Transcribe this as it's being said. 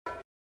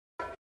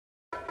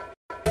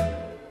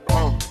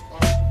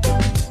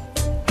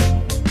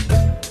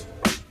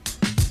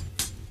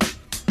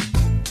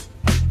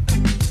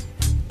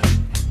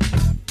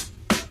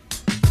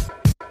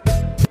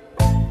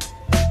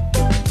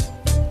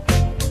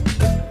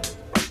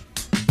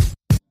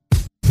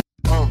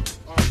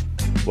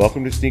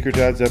Welcome to Sneaker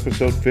Dads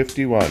episode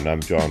 51.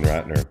 I'm John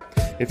Ratner.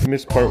 If you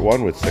missed part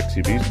 1 with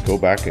Sexy Beast, go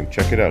back and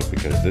check it out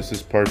because this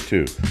is part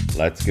 2.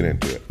 Let's get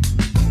into it.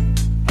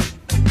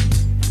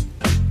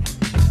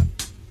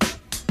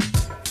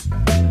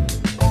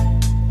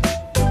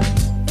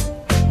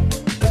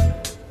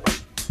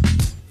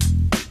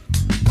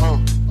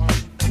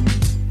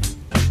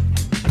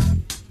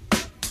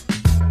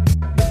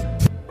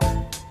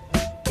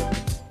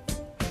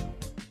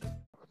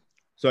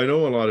 So I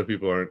know a lot of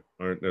people aren't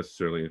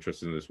necessarily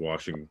interested in this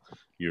washing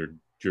your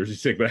jersey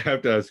stick, but I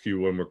have to ask you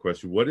one more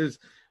question. What is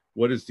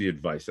the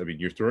advice? I mean,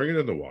 you're throwing it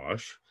in the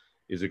wash.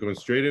 Is it going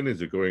straight in?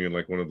 Is it going in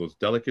like one of those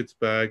delicates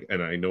bag?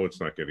 And I know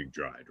it's not getting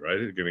dried, right?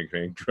 It's getting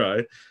hang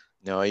dry.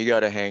 No, you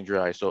got to hang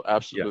dry. So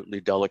absolutely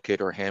delicate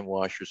or hand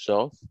wash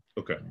yourself.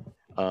 Okay.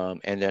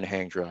 And then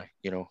hang dry.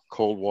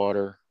 Cold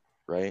water,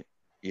 right?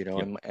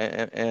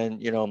 And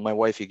my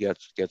wifey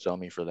gets on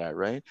me for that,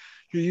 right?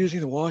 You're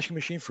using the washing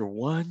machine for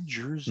one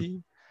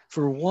jersey,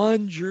 for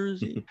one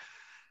jersey.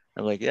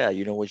 I'm like, yeah,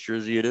 you know which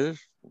jersey it is.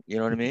 You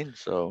know what I mean?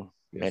 So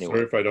anyway.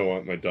 Sorry if I don't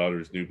want my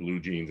daughter's new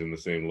blue jeans in the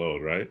same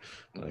load, right?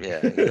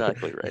 Yeah,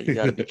 exactly, right. You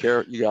got to be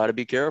careful. You got to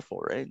be careful,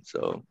 right?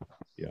 So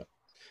yeah.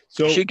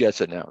 So she gets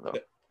it now, though.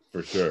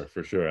 For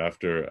sure.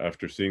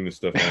 After seeing the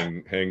stuff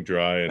hang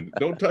dry and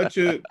don't touch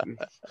it,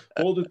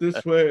 hold it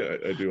this way.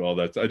 I do all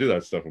that. I do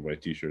that stuff with my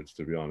t-shirts,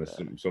 to be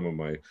honest. Some of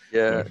my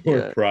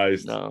more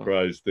prized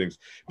things.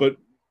 But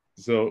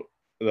so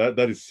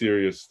that is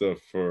serious stuff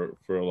for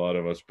a lot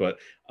of us. But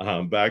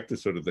back to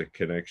sort of the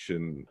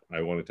connection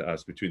I wanted to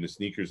ask between the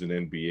sneakers and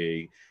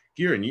NBA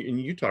gear, and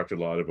you talked a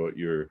lot about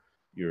your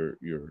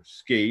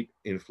skate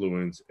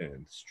influence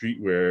and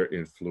streetwear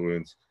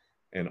influence.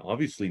 And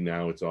obviously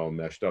now it's all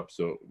mashed up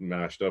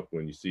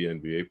when you see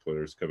NBA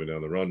players coming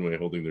down the runway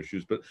holding their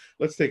shoes. But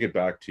let's take it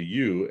back to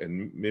you,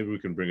 and maybe we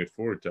can bring it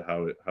forward to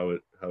how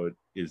it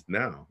is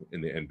now in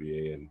the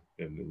NBA and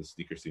in the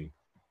sneaker scene.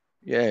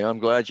 Yeah, I'm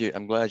glad you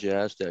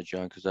asked that,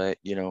 John, because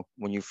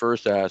when you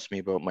first asked me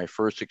about my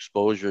first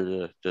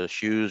exposure to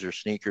shoes or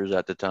sneakers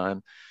at the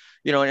time,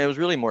 and it was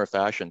really more a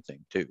fashion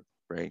thing too,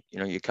 right?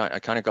 I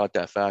kind of got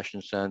that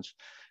fashion sense,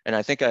 and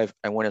I think I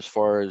went as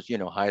far as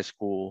high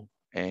school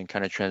and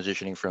kind of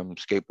transitioning from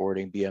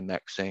skateboarding,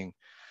 BMXing,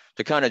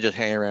 to kind of just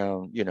hang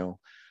around,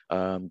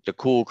 the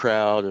cool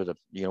crowd or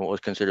what was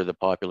considered the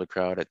popular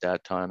crowd at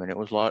that time. And it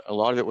was a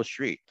lot of it was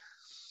street.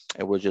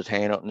 It was just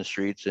hanging out in the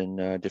streets in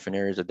different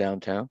areas of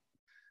downtown.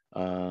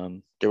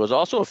 There was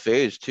also a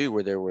phase too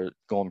where they were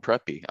going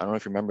preppy. I don't know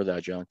if you remember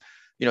that, John.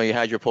 You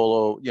had your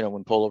polo,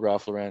 when Polo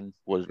Ralph Lauren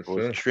was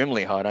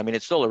extremely hot. I mean,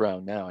 it's still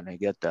around now, and I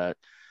get that.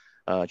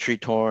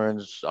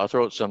 Tretorns, I'll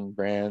throw out some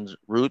brands.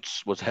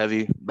 Roots was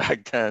heavy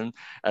back then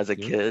as a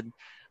kid.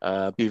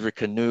 Beaver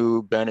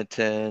Canoe,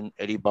 Benetton,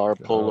 Eddie Bar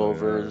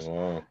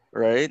pullovers,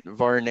 right?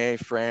 Varney,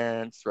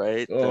 France,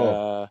 right?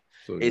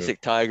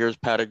 Asic Tigers,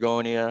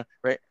 Patagonia,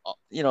 right?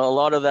 A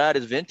lot of that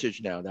is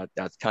vintage now.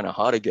 That's kind of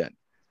hot again.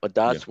 But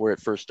that's where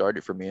it first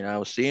started for me, and I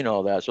was seeing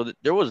all that. So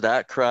there was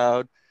that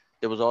crowd.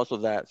 There was also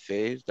that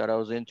phase that I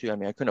was into. I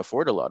mean, I couldn't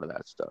afford a lot of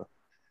that stuff.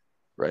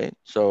 Right.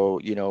 So,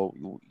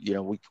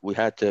 we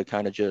had to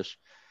kind of just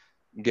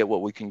get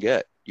what we can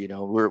get. We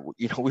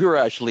were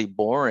actually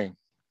borrowing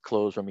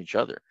clothes from each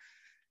other.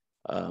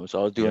 So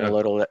I was doing a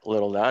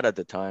little that at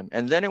the time.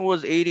 And then it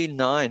was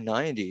 89,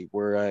 90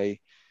 where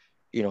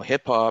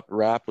hip hop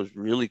rap was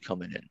really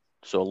coming in.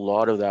 So a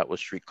lot of that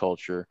was street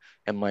culture.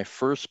 And my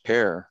first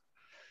pair,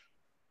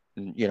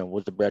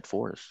 was the Red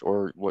Force,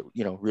 or what,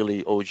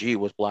 really OG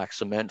was Black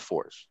Cement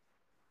Force.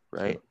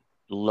 Right. Sure.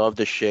 Love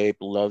the shape,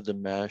 love the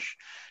mesh.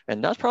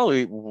 And that's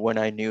probably when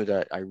I knew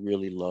that I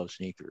really love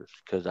sneakers,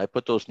 because I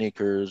put those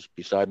sneakers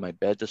beside my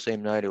bed the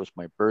same night. It was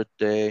my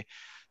birthday.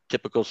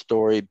 Typical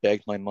story,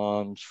 begged my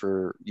mom's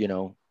for, it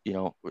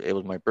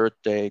was my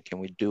birthday. Can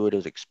we do it? It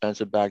was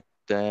expensive back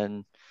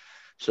then.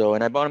 So,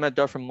 and I bought them at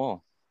Dufferin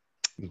Mall.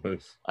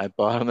 Nice. I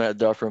bought them at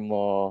Dufferin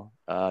Mall.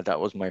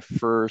 That was my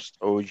first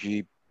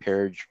OG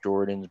pair of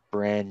Jordans,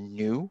 brand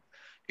new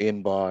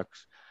in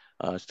box.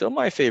 Still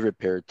my favorite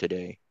pair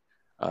today.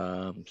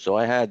 So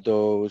I had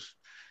those,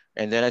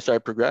 and then I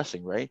started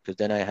progressing, right? Because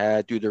then I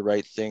had Do the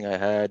Right Thing. I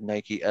had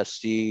Nike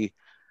SC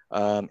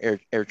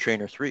Air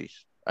Trainer 3s.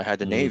 I had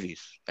the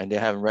Navies, and they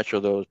haven't retro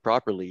those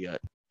properly yet.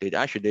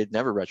 They'd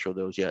never retro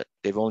those yet.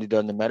 They've only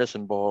done the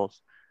medicine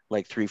balls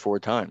like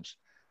 3-4 times,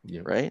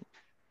 right?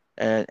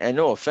 And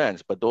no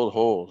offense, but those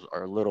holes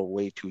are a little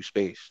way too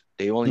spaced.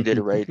 They only did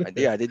it right.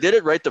 Yeah, they did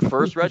it right the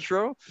first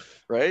retro,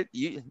 right?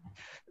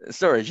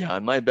 Sorry,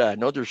 John, my bad.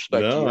 No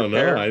disrespect to your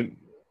pair. I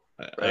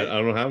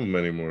don't have them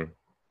anymore.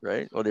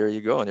 Right. Well, there you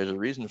go. And there's a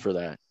reason for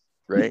that.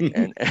 Right.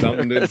 And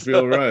something didn't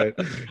feel right.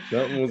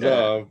 Something was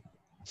off.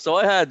 So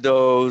I had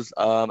those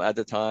at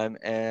the time,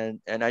 and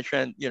I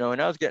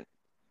and I was getting,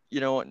 I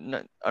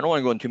don't want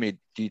to go into too many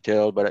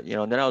details, but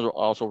and then I was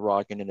also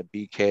rocking in the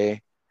BK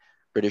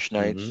British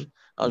Knights.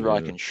 I was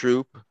rocking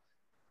Troop.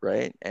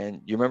 right?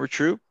 And you remember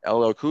Troop?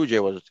 LL Cool J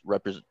was Oh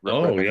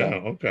repping yeah,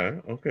 them.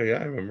 okay, yeah,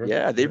 I remember.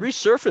 Yeah, they Yeah.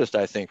 resurfaced,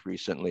 I think,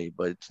 recently,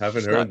 but Haven't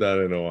it's not. heard that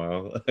in a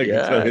while. I can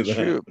tell Yeah, you that.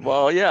 Troop.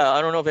 Well, yeah,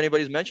 I don't know if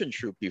anybody's mentioned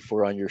Troop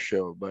before on your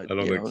show, but I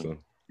don't think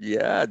so.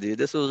 yeah, dude,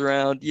 this was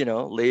around,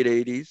 late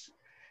 80s,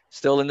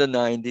 still in the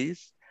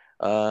 90s.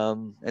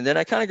 And then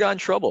I kind of got in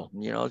trouble.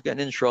 I was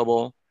getting in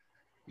trouble,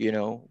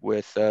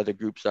 with the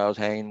groups I was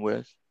hanging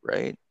with,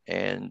 right?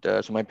 And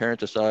so my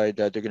parents decide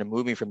that they're going to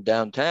move me from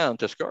downtown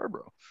to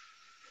Scarborough,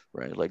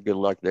 right? Like, good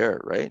luck there,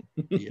 right?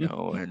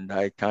 And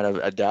I kind of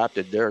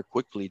adapted there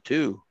quickly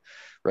too,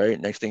 right?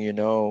 Next thing you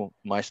know,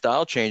 my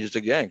style changes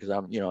again because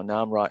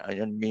now I'm rock. I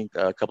meet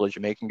a couple of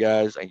Jamaican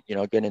guys.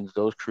 Get into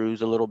those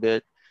crews a little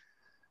bit,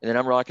 and then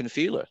I'm rocking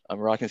Fila. I'm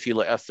rocking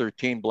Fila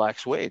F13 black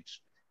suedes,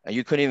 and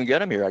you couldn't even get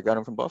them here. I got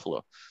them from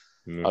Buffalo.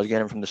 I was Nice. getting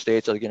them from the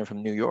States. I was getting them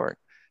from New York.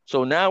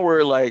 So now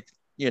we're like,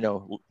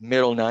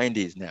 middle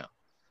 90s now,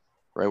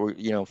 right?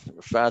 We're,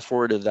 fast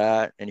forward to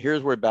that. And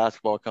here's where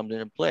basketball comes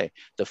into play,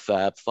 the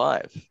Fab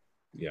Five,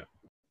 Yeah.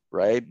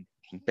 right?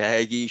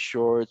 Baggy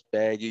shorts,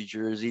 baggy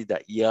jersey,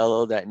 that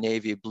yellow, that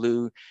navy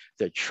blue,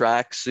 the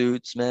track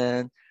suits,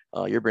 man.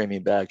 Oh, you're bringing me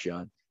back,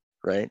 John,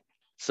 right?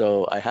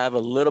 So I have a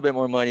little bit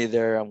more money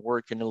there. I'm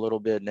working a little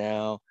bit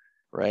now,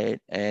 right?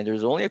 And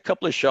there's only a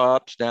couple of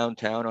shops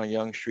downtown on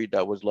Yonge Street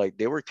that was like,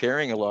 they were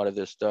carrying a lot of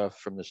this stuff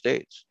from the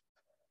States,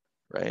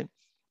 right?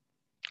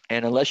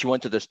 And unless you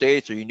went to the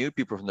States or you knew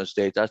people from the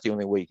States, that's the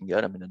only way you can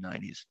get them in the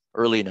 90s,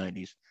 early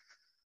 90s.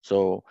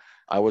 So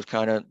I was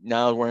kind of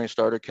now wearing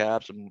starter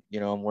caps. I'm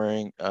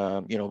wearing,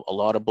 a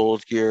lot of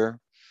Bulls gear,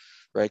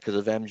 right? Because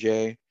of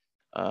MJ.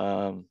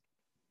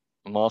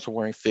 I'm also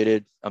wearing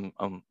fitted.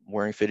 I'm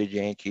wearing fitted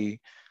Yankee.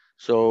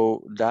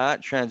 So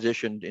that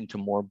transitioned into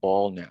more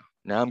ball now.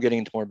 Now I'm getting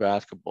into more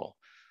basketball,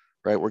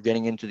 right? We're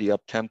getting into the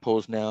up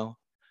tempos now.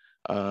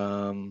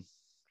 Um,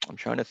 I'm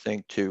trying to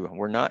think too.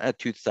 We're not at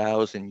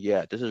 2000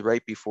 yet. This is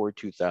right before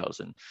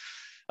 2000.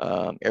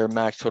 Air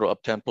Max Total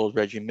Up Tempos,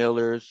 Reggie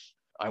Miller's.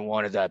 I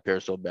wanted that pair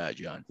so bad,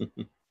 John. Do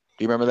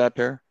you remember that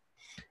pair?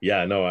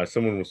 Yeah, no,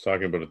 someone was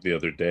talking about it the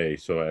other day,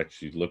 so I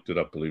actually looked it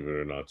up, believe it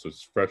or not. So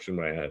it's fresh in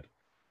my head.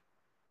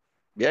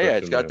 Yeah, yeah. Fresh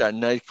It's in my got head. that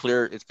nice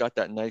clear. It's got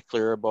that nice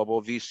clear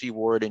bubble. VC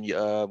wore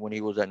it when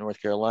he was at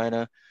North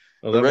Carolina.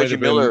 Oh, But that might Reggie have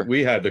been, Miller,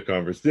 we had the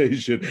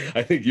conversation.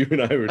 I think you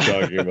and I were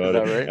talking is about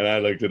that it, right? and I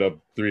looked it up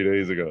 3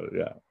 days ago.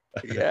 Yeah.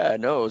 Yeah,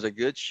 no, it was a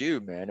good shoe,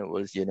 man. It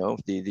was,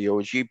 the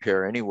OG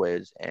pair,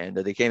 anyways, and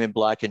they came in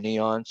black and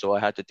neon, so I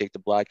had to take the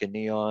black and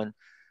neon,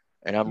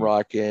 and I'm Mm,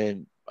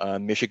 rocking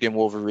Michigan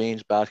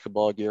Wolverines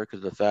basketball gear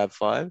because of the Fab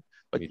Five.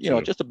 But me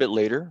too. just a bit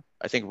later,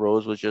 I think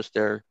Rose was just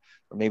there,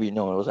 or maybe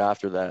no, it was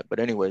after that. But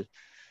anyways,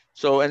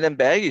 so and then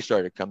baggy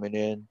started coming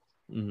in.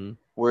 Hmm.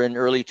 We're in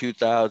early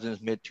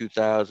 2000s, mid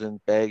 2000s.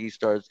 Baggy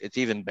starts. It's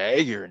even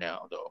baggier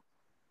now, though,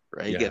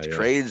 right? It Yeah, gets yeah,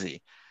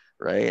 crazy,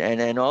 right?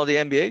 And all the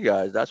NBA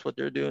guys, that's what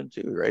they're doing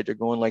too, right? They're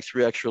going like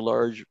 3 extra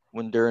large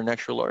when they're an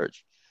extra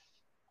large,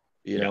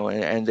 yeah,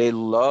 and they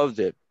loved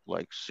it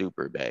like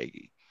super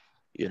baggy,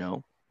 you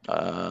know.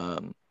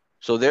 Um,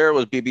 so there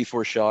was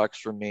BB4 shocks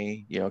for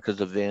me, because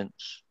of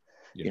Vince,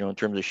 yeah, in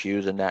terms of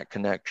shoes and that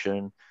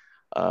connection.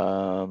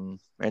 And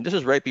this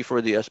is right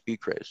before the SB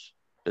craze,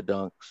 the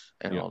dunks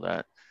and yeah, all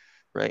that,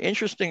 right?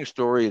 Interesting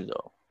story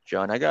though,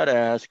 John. I got to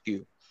ask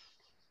you,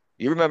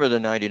 you remember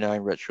the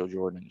 99 retro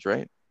Jordans,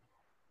 right?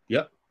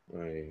 yeah.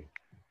 I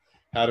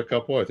had a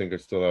couple. I think I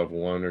still have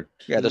one or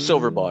Yeah, the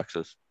silver two.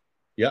 boxes.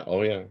 Yeah.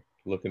 Oh, yeah.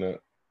 Looking at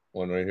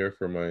one right here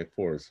for my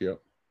fours. Yep.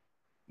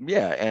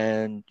 Yeah,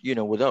 and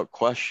without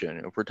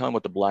question, if we're talking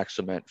about the black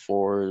cement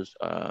fours,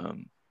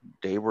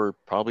 they were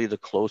probably the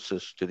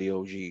closest to the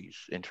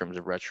OGs in terms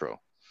of retro,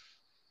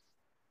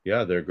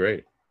 Yeah, they're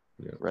great.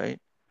 Yeah. right?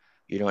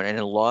 And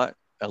a lot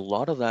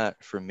of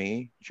that for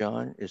me,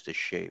 John, is the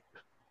shape.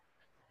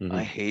 I Hmm.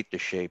 hate the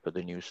shape of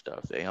the new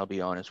stuff. I'll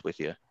be honest with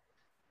you,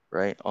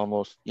 right?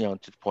 Almost, to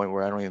the point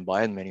where I don't even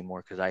buy them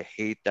anymore because I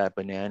hate that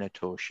banana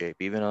toe shape,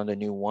 even on the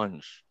new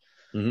ones,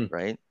 Hmm.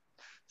 right?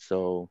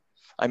 So,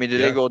 I mean, do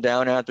they Yeah. go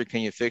down after?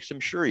 Can you fix them?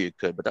 Sure, you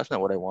could, but that's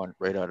not what I want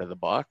right out of the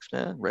box,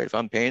 man. Right? If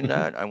I'm paying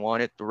that, I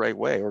want it the right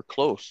way or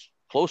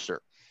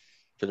closer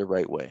to the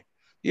right way.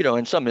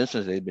 In some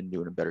instances, they've been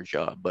doing a better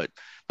job. But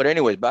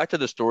anyways, back to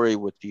the story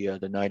with the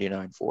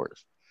 99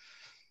 fours.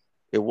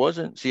 It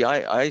wasn't. See,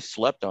 I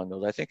slept on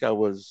those. I think I've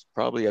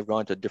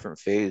gone to a different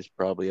phase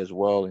probably as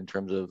well in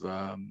terms of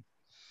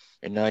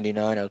in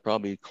 99, I was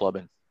probably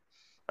clubbing.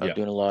 I was Yeah.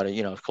 doing a lot of,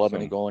 I was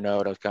clubbing and Some going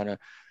out. I was kind of,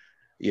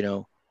 you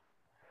know,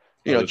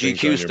 other things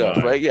GQ on your stuff,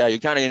 right? mind. Yeah, you're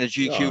kind of in a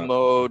GQ Yeah.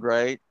 mode,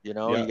 right? You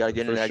Yeah, got to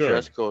get in for that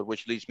dress sure. code,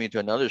 which leads me to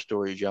another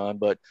story, John.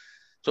 But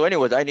so,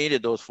 anyways, I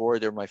needed those four.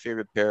 They're my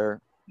favorite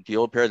pair. The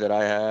old pair that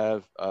I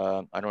have,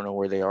 I don't know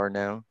where they are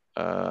now.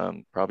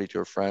 Probably to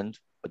a friend,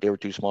 but they were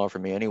too small for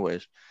me,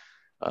 anyways.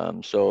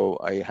 So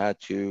I had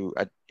to,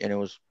 and it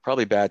was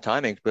probably bad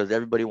timing because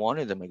everybody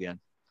wanted them again.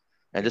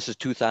 And Yeah. this is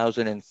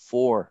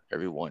 2004,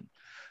 everyone.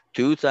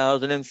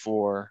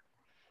 2004.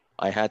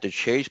 I had to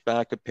chase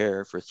back a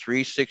pair for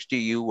 360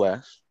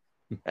 US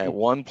at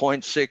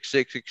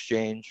 1.66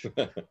 exchange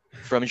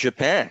from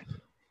Japan.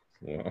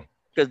 Wow.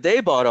 because they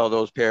bought all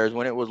those pairs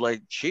when it was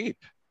like cheap,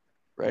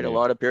 right? A Yeah.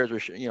 lot of pairs were,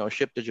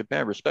 shipped to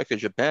Japan, respect to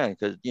Japan,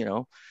 because,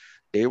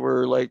 they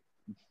were like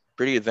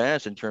pretty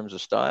advanced in terms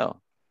of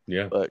style.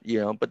 Yeah. But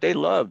they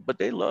loved,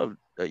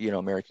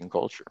 American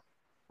culture,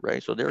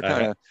 right? So they were I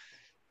kind ha- of,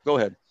 go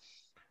ahead.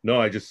 no,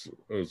 I just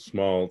a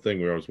small thing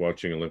where I was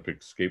watching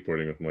Olympic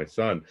skateboarding with my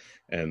son,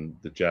 and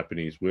the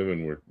Japanese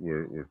women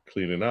were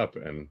cleaning up,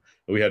 and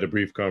we had a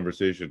brief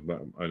conversation.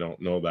 I don't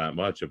know that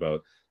much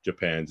about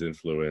Japan's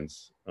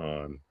influence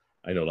on.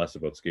 I know less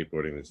about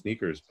skateboarding than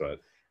sneakers, but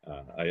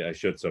I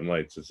shed some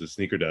light. Since the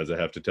sneaker dads, I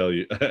have to tell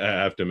you, I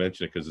have to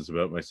mention it because it's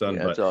about my son.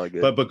 Yeah, it's But all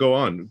good. but go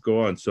on, go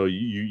on. So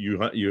you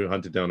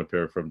hunted down a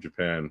pair from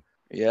Japan.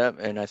 Yeah,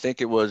 and I think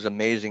it was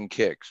Amazing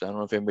Kicks. I don't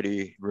know if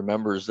anybody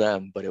remembers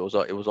them, but it was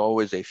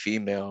always a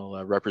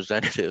female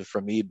representative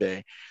from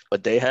eBay.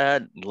 But they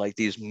had like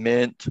these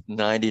mint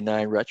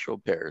 99 retro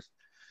pairs.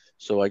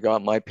 So I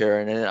got my pair,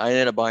 and then I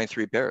ended up buying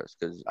three pairs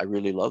because I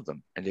really loved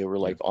them, and they were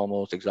Yeah. like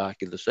almost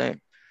exactly the same,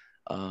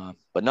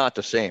 but not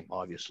the same,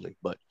 obviously,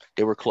 but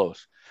they were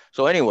close.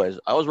 So, anyways,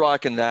 I was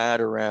rocking that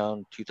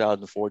around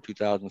 2004,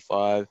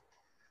 2005.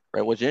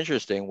 Right. What's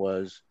interesting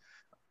was,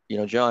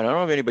 John, I don't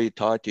know if anybody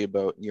talked to you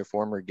about, your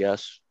former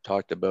guests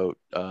talked about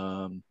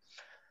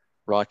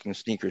rocking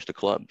sneakers to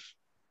clubs.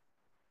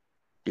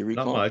 Do you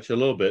Not recall? much, a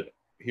little bit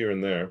here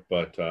and there,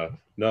 but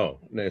no,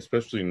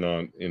 especially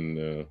not in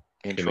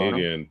In Toronto?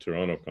 Canadian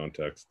Toronto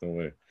context. No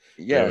way.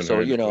 Yeah. So,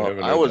 We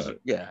haven't I heard was, that.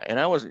 yeah. And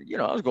I was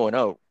going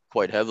out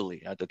quite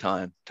heavily at the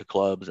time to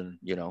clubs and,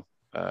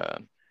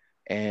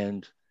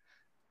 and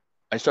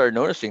I started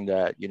noticing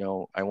that,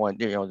 I want,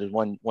 there's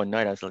one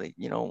night I was like,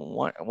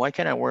 why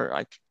can't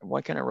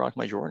why can't I rock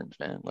my Jordans,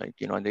 man? Like,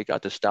 they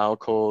got the style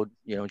code,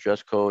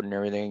 dress code and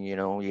everything,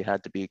 you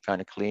had to be kind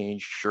of clean,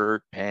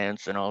 shirt,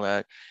 pants and all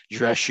that,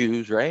 dress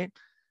shoes, right?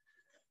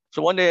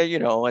 So one day,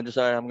 I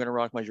decided I'm gonna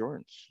rock my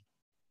Jordans.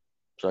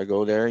 So I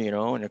go there,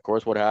 and of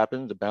course what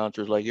happens? The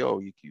bouncer's like, yo,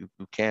 you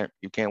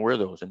can't wear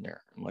those in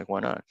there. I'm like,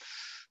 why not?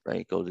 Right?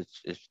 He goes,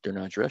 they're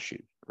not dress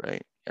shoes,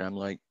 right? And I'm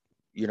like,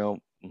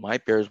 my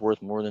pair is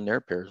worth more than their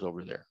pairs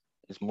over there.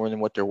 It's more than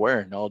what they're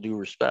wearing, all due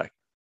respect,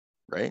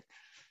 right?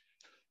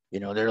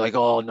 They're like,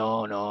 oh,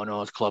 no, no,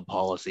 no, it's club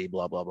policy,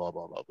 blah, blah, blah,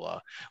 blah, blah, blah.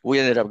 We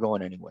ended up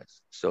going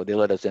anyways. So they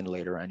let us in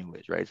later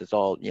anyways, right? So it's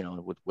all,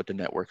 with the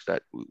networks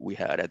that we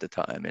had at the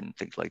time and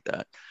things like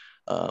that.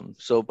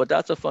 But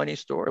that's a funny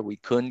story. We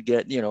couldn't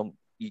get,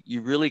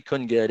 you really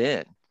couldn't get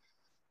in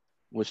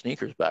with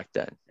sneakers back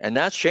then. And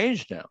that's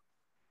changed now,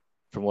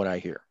 from what I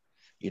hear.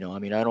 I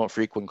mean, I don't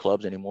frequent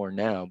clubs anymore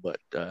now, but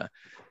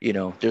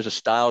there's a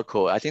style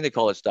code. I think they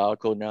call it style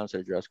code now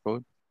instead of dress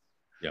code.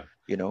 Yeah.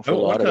 For I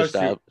want to ask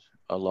you,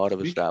 a lot of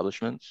speak,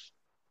 establishments.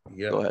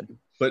 yeah, Go ahead.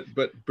 but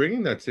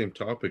bringing that same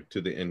topic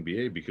to the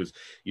NBA, because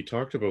you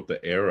talked about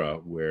the era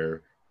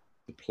where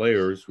the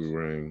players were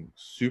wearing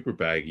super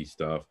baggy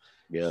stuff,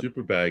 Yeah.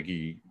 super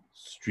baggy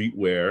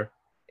streetwear,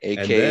 and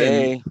then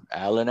AKA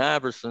Allen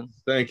Iverson.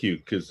 thank you,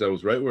 because that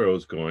was right where I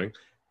was going.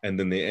 And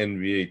then the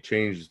NBA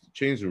changed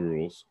the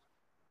rules,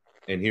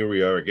 and here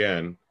we are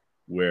again,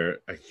 where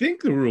I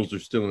think the rules are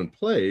still in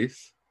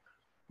place.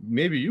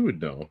 Maybe you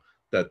would know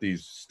that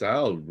these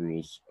style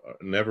rules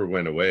never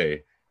went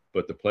away,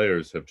 but the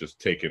players have just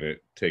taken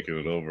it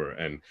over,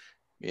 and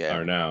Yeah.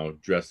 are now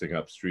dressing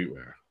up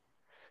streetwear.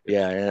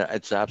 Yeah, It's and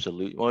it's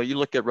absolutely. Well, you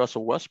look at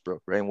Russell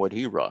Westbrook, right, and what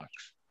he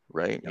rocks,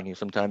 right? yeah, And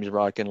sometimes he's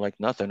rocking like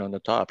nothing on the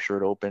top,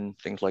 shirt open,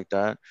 things like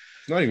that.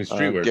 it's not even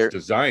streetwear; it's Gary,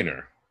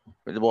 designer.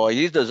 well,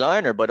 he's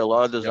designer, but a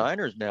lot of Yeah,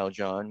 designers now,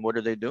 John, what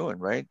are they doing,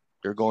 right?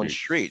 They're going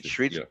street.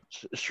 yeah,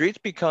 Streets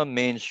become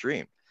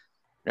mainstream.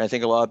 And I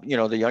think a lot,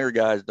 the younger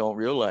guys don't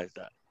realize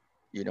that,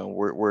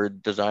 where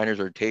designers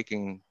are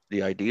taking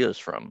the ideas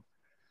from,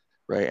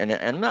 right? And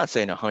I'm not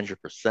saying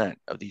 100%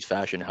 of these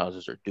fashion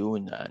houses are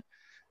doing that,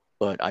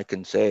 but I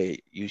can say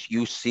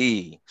you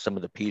see some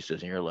of the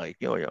pieces and you're like,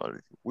 we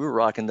were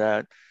rocking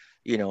that,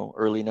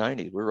 early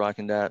 90s. We're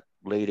rocking that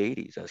late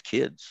 80s as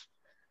kids.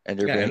 And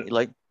they're yeah. being And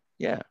like,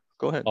 yeah,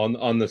 go ahead.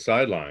 on the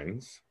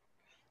sidelines,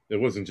 it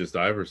wasn't just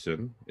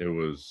Iverson; it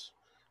was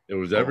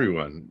Oh,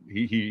 everyone.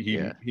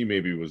 yeah. He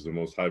maybe was the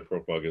most high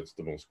profile, gets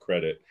the most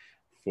credit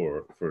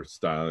for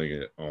styling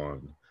it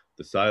on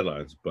the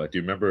sidelines. But do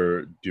you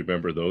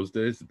remember those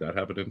days? Did that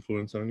have an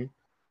influence on you?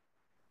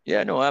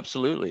 Yeah, no,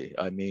 absolutely.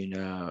 I mean,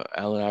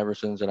 Allen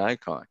Iverson's an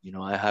icon.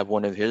 I have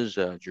one of his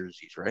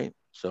jerseys, right?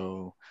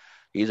 So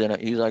he's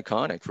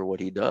iconic for what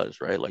he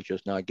does, right? Like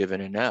just not giving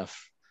an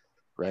F,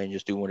 right? And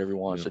just doing whatever he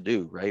wants Yeah, to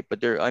do, right?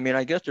 But I mean,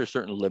 I guess there's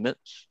certain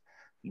limits.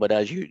 But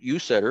as you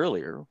said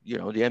earlier, the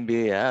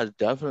NBA has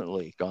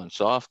definitely gone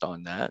soft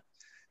on that,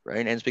 right?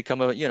 And it's become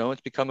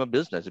a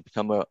business. It's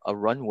become a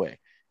runway,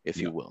 if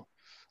yeah, you will,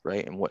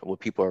 right? And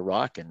what people are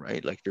rocking,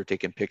 right? Like they're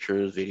taking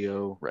pictures,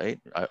 video, right,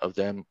 of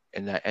them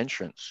in that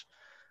entrance,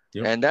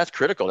 yep, and that's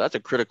critical. That's a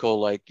critical,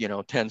 like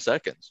 10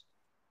 seconds,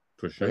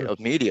 for right, sure. of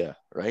media,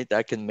 right?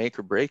 That can make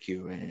or break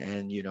you.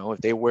 And if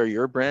they wear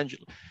your brand,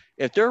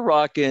 if they're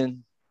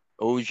rocking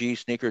OG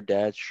Sneaker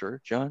Dad's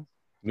shirt, John,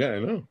 Yeah, I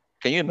know.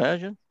 can you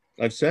imagine?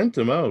 I've sent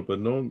them out, but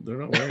no, they're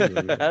not wearing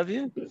them. Have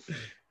you?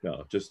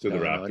 No, just to the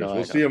No, Raptors. I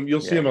We'll see know. them.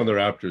 You'll see Yeah, them on the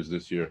Raptors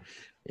this year,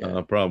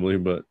 yeah. probably.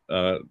 But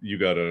you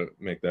got to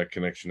make that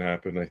connection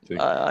happen. I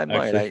think. I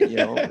might.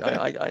 Actually,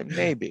 I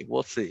maybe.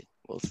 We'll see.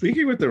 We'll see.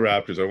 speaking with the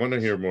Raptors, I want to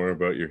hear more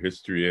about your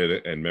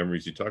history and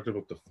memories. You talked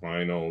about the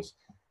finals.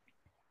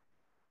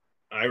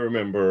 I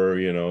remember,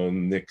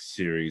 Knicks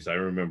series. I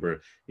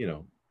remember,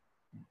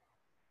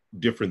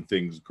 different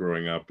things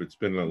growing up. It's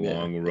been a Yeah,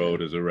 long yeah.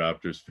 road as a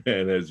Raptors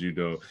fan, as you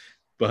know.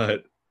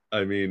 But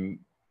I mean,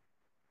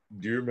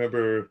 do you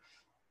remember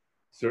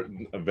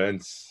certain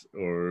events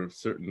or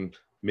certain,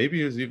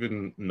 maybe it was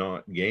even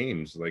not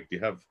games? Like, do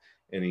you have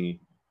any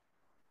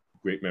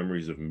great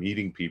memories of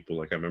meeting people?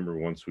 Like, I remember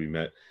once we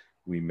met,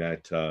 we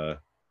met,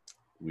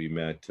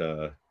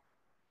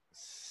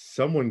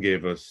 someone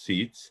gave us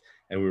seats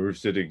and we were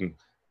sitting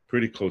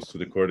pretty close to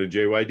the court, and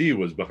JYD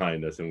was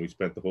behind us, and we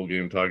spent the whole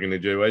game talking to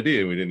JYD,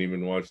 and we didn't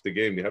even watch the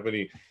game. Do you have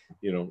any,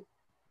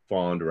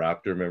 fond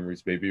Raptor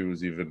memories? Maybe it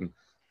was even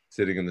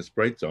sitting in the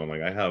Sprite Zone.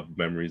 Like, I have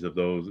memories of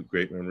those,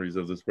 great memories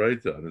of the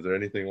Sprite Zone. Is there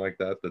anything like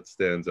that that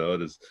stands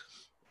out? As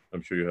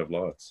I'm sure you have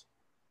lots.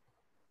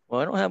 Well,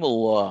 I don't have a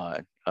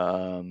lot,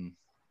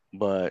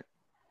 but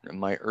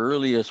my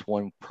earliest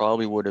one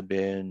probably would have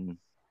been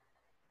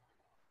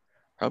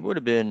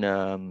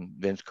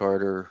Vince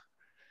Carter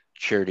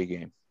charity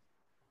game.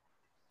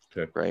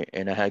 Okay. Right.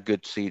 And I had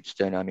good seats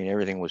then. I mean,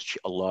 everything was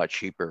a lot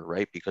cheaper,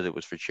 right? Because it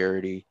was for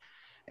charity.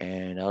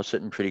 And I was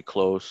sitting pretty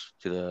close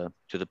to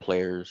the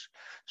players.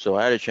 So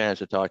I had a chance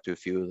to talk to a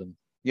few of them,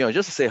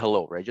 just to say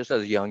hello, right? Just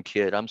as a young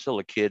kid. I'm still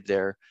a kid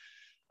there,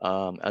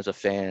 as a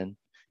fan,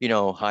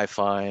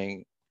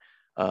 high-fiving,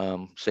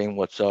 saying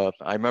what's up.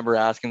 I remember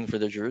asking for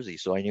the jersey.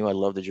 So I knew I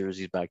loved the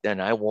jerseys back then.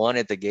 I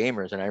wanted the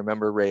gamers. And I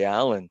remember Ray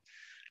Allen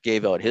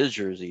gave out his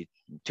jersey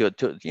to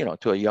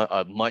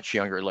a much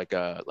younger, like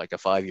a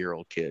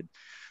 5-year-old kid,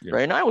 Yeah.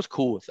 right? And I was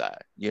cool with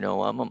that.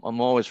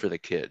 I'm always for the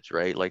kids,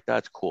 right? Like,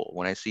 that's cool.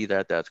 When I see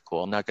that, that's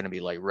cool. I'm not going to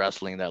be like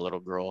wrestling that little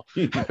girl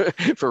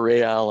for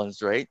Ray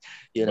Allen's, right?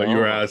 Well, you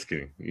were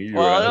asking. You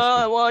were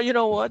asking. Well, you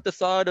know what? The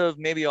thought of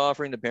maybe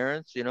offering the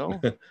parents, some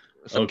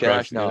Oh, cash.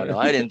 Christ, No, yeah. no,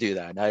 I didn't do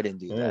that. I didn't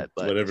do Oh, that,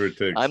 but whatever it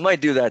I takes.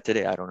 might do that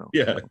today. I don't know.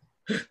 Yeah.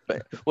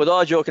 But with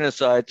all joking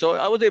aside, so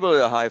I was able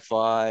to high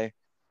five,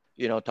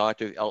 talk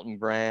to Elton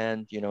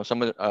Brand,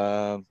 some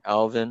of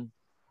Alvin,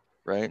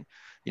 right?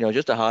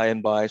 Just a high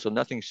and by, so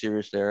nothing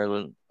serious there.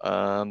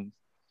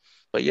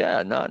 But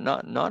yeah,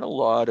 not a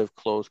lot of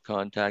close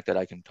contact that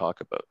I can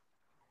talk about.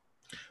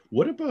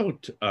 What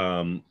about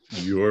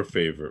your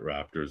favorite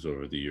Raptors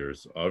over the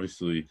years?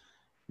 Obviously,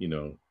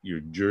 your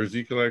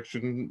jersey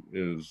collection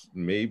is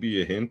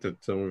maybe a hint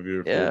at some of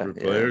your Yeah, favorite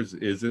yeah, players.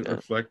 Is it yeah.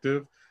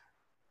 reflective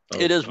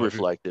It is of your?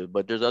 reflective,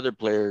 but there's other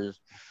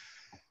players.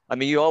 I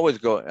mean, you always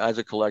go as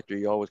a collector.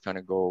 You always kind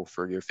of go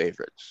for your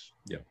favorites,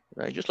 Yeah.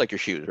 right? Just like your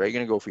shoes, right?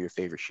 You're gonna go for your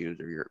favorite shoes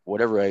or your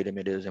whatever item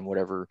it is in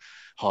whatever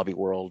hobby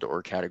world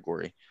or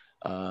category.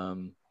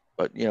 Um,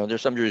 but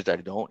there's some jerseys that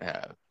I don't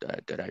have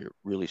that I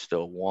really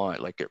still want.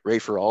 Like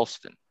Rafer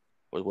Alston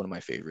was one of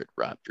my favorite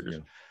Raptors. Yeah.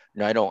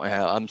 And I don't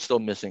have. I'm still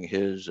missing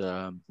his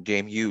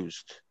game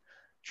used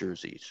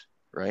jerseys,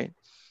 right?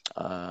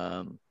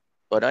 Um,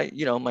 but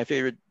my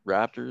favorite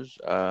Raptors,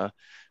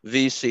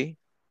 VC.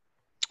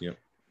 Yeah.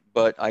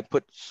 But I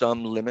put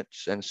some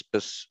limits and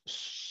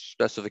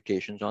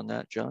specifications on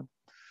that, John.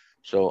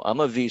 So I'm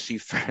a VC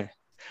fan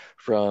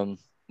from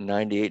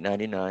 98,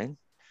 99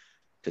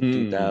 to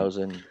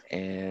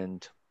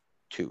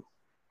 2002.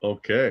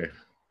 Okay.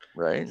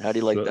 Right? How do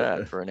you like So,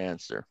 that for an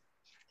answer?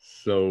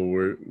 so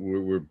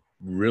we're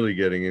really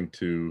getting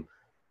into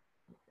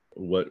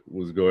what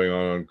was going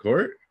on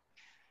court.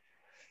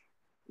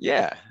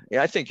 Yeah,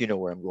 I think you know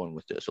where I'm going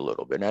with this a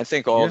little bit, and I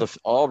think Yeah.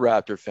 all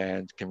Raptor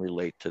fans can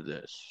relate to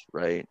this,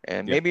 right?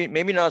 And Yeah.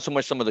 maybe not so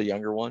much some of the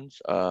younger ones,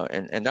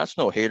 and that's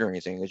no hate or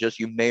anything. It's just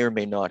you may or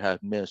may not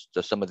have missed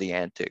some of the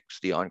antics,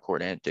 the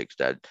on-court antics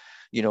that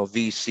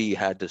VC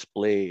had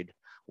displayed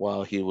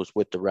while he was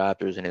with the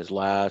Raptors in his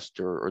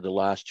last or the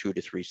last 2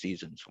 to 3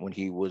 seasons when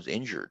he was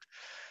injured,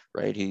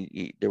 right?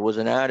 There was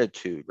an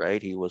attitude,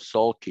 right? He was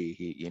sulky.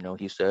 He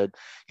said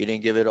he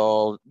didn't give it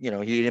all. He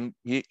didn't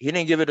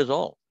give it his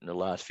all in the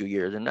last few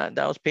years, and that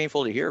was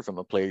painful to hear from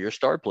a player, your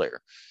star player,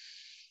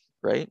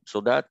 right? So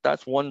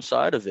that's one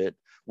side of it.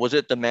 Was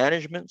it the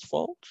management's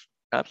fault?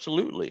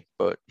 Absolutely,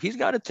 but he's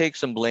got to take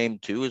some blame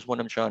too, is what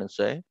I'm trying to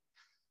say.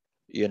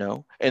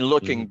 And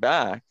looking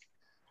back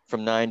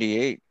from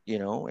 '98,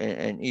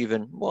 and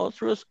even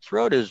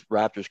throughout his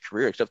Raptors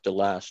career, except the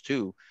last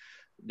two.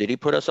 Did he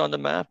put us on the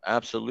map?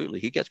 Absolutely.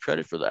 He gets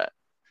credit for that.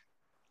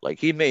 Like,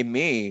 he made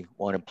me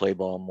want to play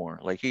ball more.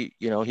 Like, he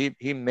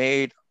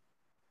made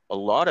a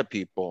lot of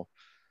people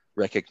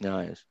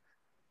recognize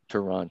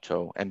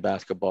Toronto and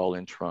basketball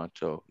in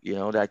Toronto.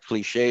 That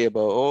cliche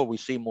about, oh, we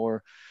see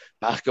more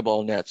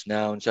basketball nets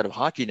now instead of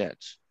hockey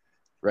nets,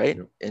 right?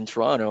 Yep. In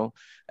Toronto.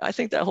 I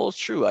think that holds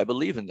true. I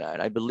believe in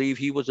that. I believe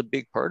he was a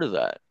big part of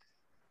that.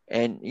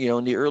 And,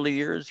 in the early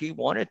years, he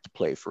wanted to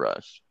play for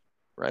us.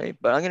 right?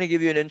 But I'm going to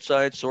give you an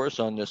inside source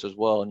on this as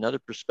well, another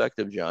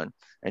perspective, John,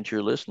 and to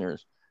your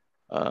listeners.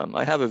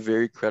 I have a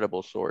very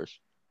credible source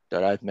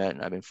that I've met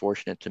and I've been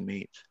fortunate to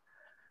meet,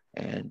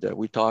 and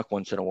we talk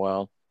once in a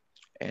while.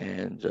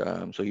 And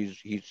so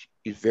he's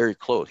very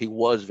close. He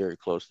was very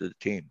close to the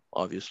team,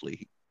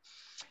 obviously,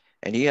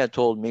 and he had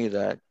told me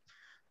that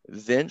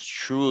Vince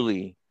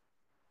truly,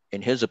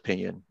 in his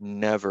opinion,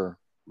 never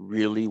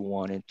really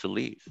wanted to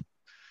leave.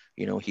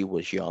 You know, he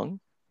was young.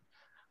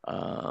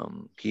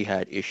 He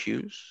had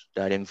issues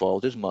that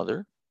involved his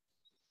mother,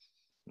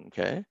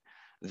 okay,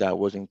 that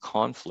was in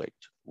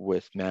conflict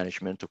with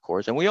management, of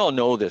course. And we all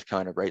know this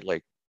kind of, right?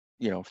 Like,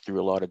 you know,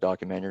 through a lot of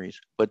documentaries.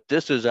 But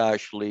this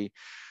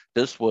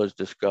was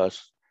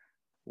discussed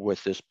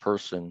with this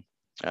person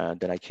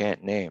that I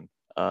can't name,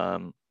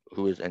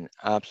 who is an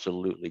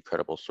absolutely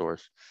credible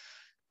source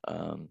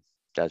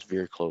that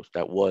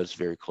was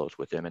very close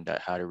with him and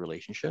that had a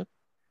relationship.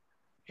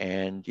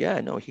 And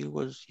yeah, no, he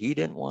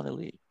didn't want to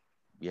leave,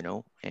 you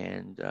know,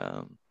 and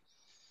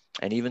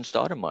even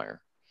Stoudemire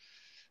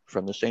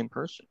from the same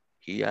person.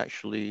 He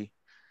actually,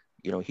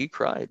 you know, he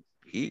cried.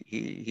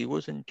 He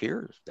was in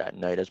tears that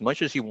night, as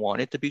much as he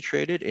wanted to be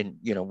traded, and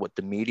you know what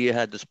the media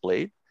had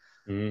displayed.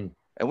 Mm.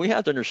 And we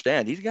have to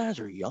understand these guys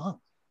are young.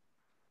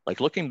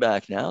 Like looking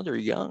back now, they're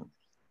young.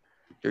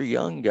 They're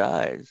young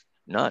guys,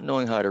 not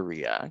knowing how to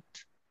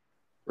react,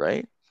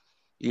 right?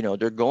 You know,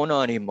 they're going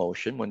on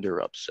emotion when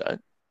they're upset,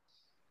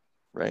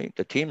 right?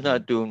 The team's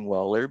not doing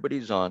well.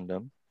 Everybody's on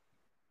them.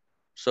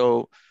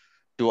 So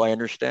do I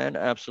understand?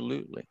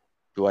 Absolutely.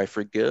 Do I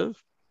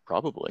forgive?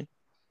 Probably,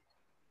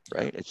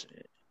 right?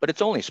 But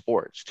it's only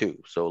sports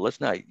too. So let's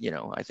not, you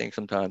know, I think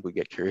sometimes we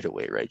get carried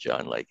away, right,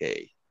 John? Like,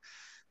 hey,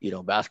 you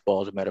know,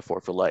 basketball is a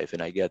metaphor for life,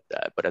 and I get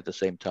that. But at the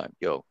same time,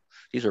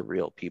 these are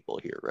real people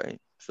here,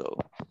 right? So,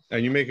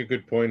 and you make a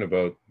good point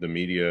about the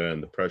media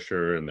and the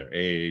pressure and their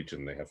age,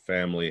 and they have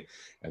family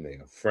and they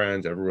have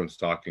friends. Everyone's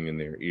talking in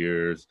their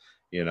ears,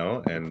 you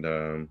know, and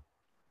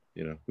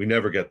you know, we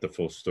never get the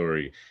full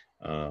story.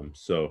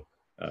 So,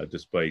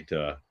 despite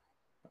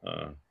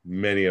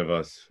many of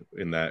us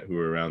in that who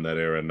were around that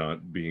era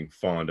not being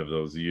fond of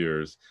those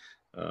years,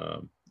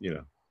 you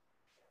know,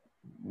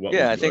 what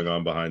was going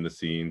on behind the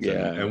scenes,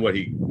 and what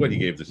he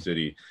gave the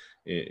city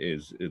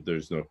is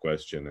there's no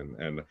question.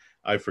 And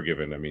I've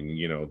forgiven. I mean,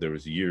 you know, there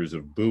was years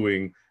of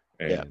booing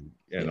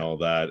and all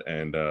that.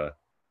 And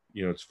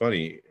you know, it's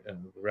funny,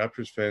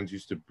 Raptors fans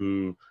used to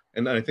boo,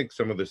 and I think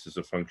some of this is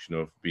a function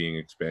of being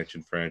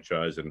expansion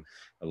franchise and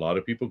a lot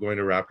of people going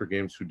to Raptor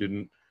games who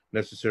didn't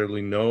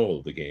necessarily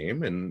know the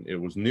game, and it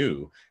was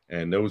new,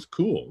 and that was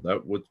cool.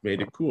 That what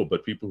made it cool.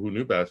 But people who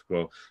knew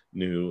basketball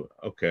knew,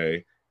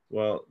 okay,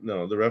 well,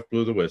 no, the ref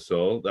blew the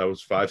whistle. That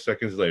was 5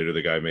 seconds later.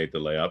 The guy made the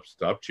layup.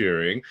 Stop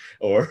cheering,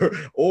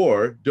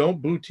 or don't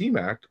boo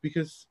T-Mac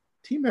because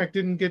T-Mac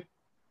didn't do.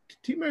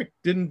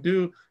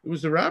 It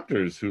was the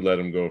Raptors who let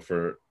him go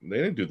for. They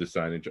didn't do the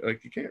signage.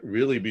 Like, you can't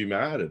really be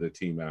mad at a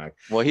T-Mac.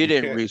 Well,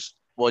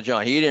 Well,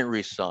 John, he didn't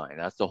resign.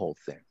 That's the whole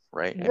thing,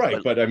 right?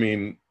 Right, but I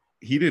mean,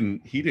 he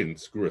didn't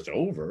screw us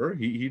over.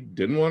 He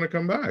didn't want to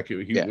come back.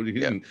 He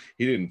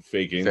didn't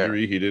fake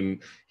injury.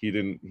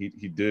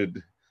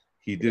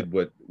 He did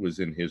what was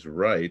in his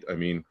right. I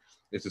mean,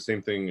 it's the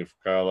same thing if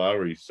Kyle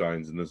Lowry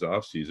signs in this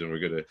offseason. We're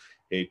going to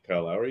hate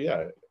Kyle Lowry.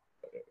 Yeah,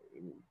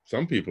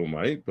 some people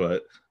might,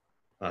 but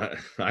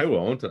I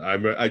won't.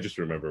 I just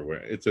remember where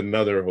it's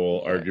another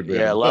whole argument.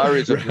 Yeah,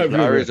 Lowry's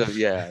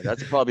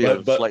that's probably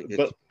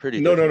it's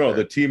pretty. No.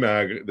 The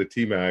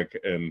T-Mac,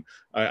 and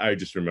I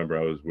just remember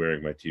I was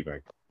wearing my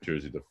T-Mac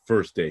jersey the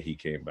first day he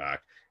came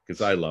back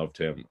because I loved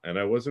him and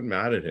I wasn't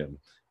mad at him.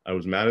 I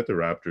was mad at the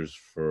Raptors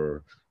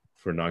for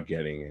not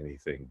getting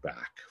anything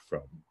back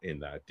from in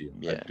that deal.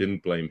 Yeah. I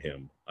didn't blame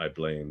him. I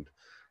blamed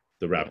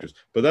the Raptors.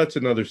 But that's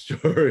another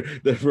story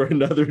that for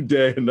another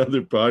day,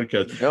 another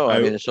podcast. No, I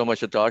mean, there's so much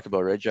to talk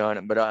about, right,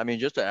 John? But I mean,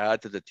 just to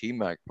add to the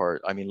T-Mac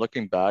part, I mean,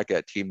 looking back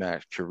at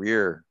T-Mac's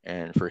career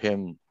and for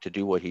him to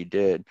do what he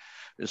did,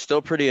 it's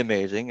still pretty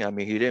amazing. I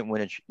mean, he didn't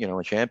win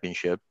a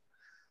championship,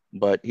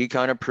 but he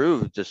kind of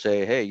proved to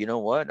say, hey, you know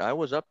what? I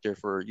was up there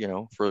for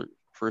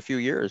a few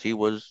years. He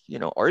was,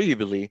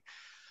 arguably,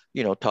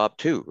 top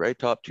two, right?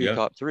 Top two,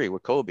 top three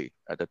with Kobe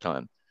at the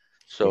time.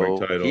 So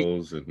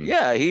titles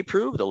he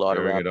proved a lot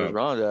of Raptors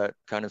wrong that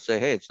kind of say,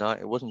 hey,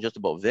 it wasn't just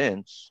about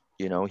Vince,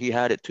 he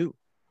had it too.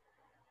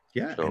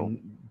 Yeah. So,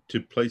 and to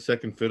play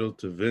second fiddle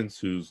to Vince,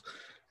 who's,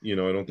 I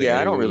don't think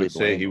anyone would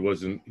say he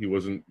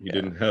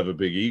didn't have a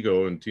big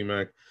ego, and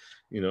T-Mac,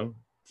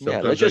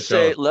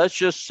 let's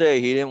just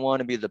say he didn't want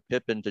to be the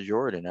Pippen to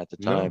Jordan at the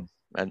time.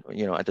 No. And,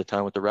 at the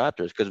time with the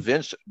Raptors, because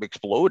Vince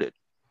exploded.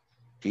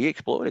 He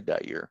exploded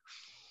that year.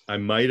 I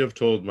might have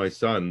told my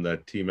son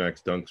that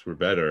T-Mac's dunks were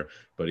better,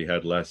 but he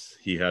had less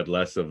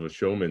of a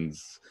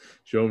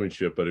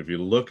showmanship. But if you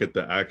look at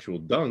the actual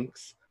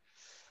dunks,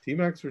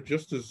 T-Mac's were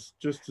just as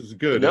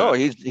good. No,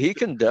 he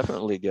can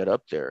definitely get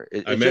up there.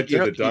 I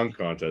mentioned the dunk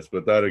contest,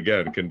 but that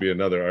again can be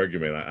another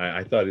argument.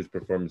 I thought his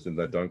performance in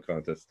that dunk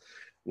contest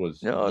was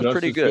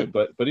pretty good.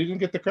 But he didn't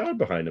get the crowd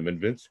behind him. And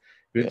Vince,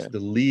 the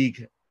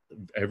league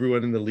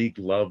everyone in the league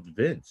loved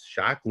Vince.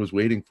 Shaq was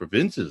waiting for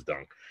Vince's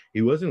dunk.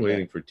 He wasn't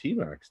waiting for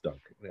T-Mac's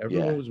dunk.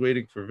 Everyone was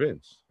waiting for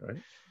Vince, right?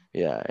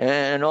 Yeah.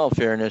 And in all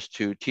fairness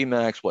to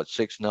T-Mac's,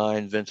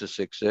 6'9", Vince is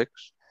 6'6".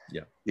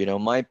 Yeah. You know,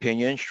 my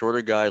opinion,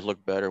 shorter guys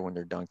look better when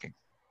they're dunking.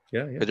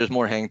 Yeah. Because there's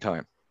more hang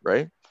time,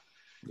 right?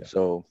 Yeah.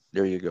 So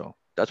there you go.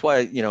 That's why,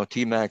 you know,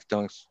 T-Mac's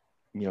dunks,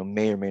 you know,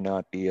 may or may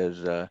not be as,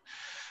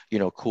 you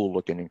know, cool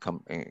looking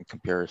in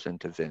comparison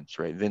to Vince,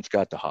 right? Vince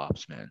got the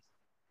hops, man.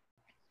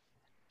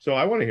 So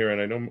I want to hear,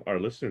 and I know our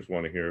listeners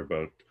want to hear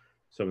about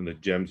some of the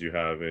gems you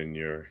have in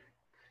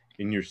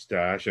your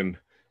stash, and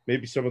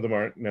maybe some of them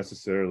aren't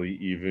necessarily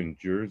even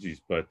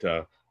jerseys, but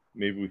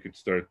maybe we could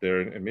start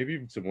there, and maybe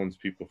even some ones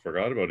people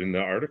forgot about. In the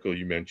article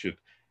you mentioned,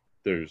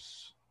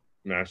 there's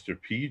Master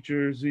P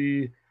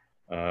jersey.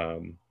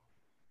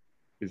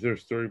 Is there a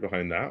story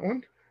behind that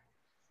one?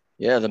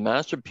 Yeah, the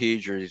Master P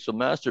jersey. So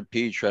Master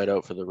P tried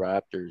out for the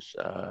Raptors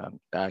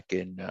back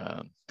in,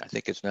 I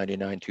think it's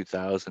 99,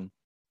 2000.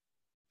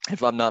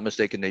 If I'm not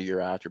mistaken, the year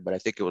after, but I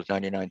think it was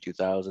 99,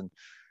 2000.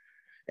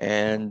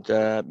 And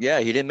yeah,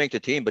 he didn't make the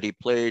team, but he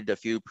played a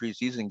few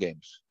preseason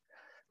games,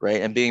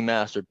 right? And being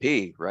Master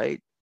P,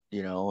 right?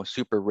 You know,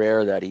 super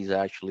rare that he's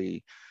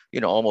actually, you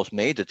know, almost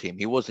made the team.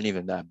 He wasn't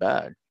even that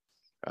bad,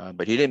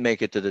 but he didn't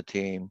make it to the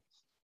team.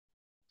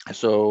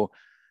 So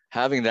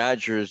having that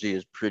jersey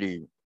is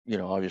pretty, you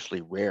know,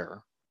 obviously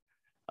rare.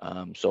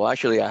 So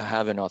actually, I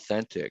have an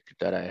authentic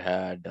that I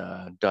had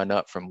done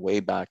up from way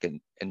back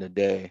in the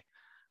day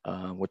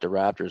with the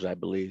Raptors, I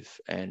believe,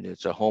 and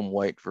it's a home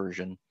white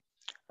version,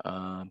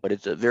 but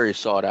it's a very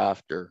sought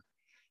after,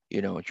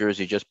 you know,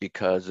 jersey just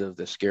because of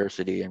the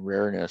scarcity and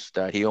rareness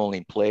that he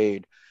only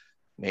played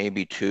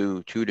maybe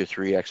two to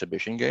three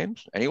exhibition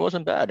games, and he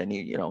wasn't bad, and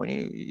he, you know, and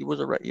he was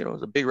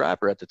was a big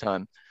rapper at the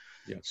time.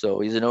 Yeah. So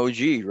he's an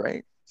OG,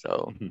 right?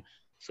 So. Mm-hmm.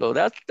 So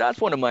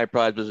that's one of my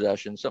prized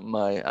possessions. Something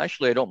I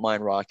don't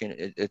mind rocking.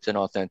 It's an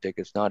authentic.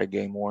 It's not a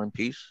game worn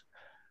piece,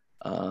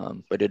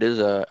 but it is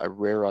a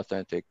rare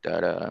authentic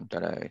that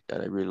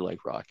I really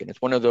like rocking.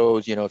 It's one of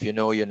those, you know, if you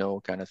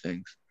know kind of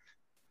things.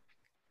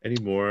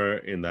 Any more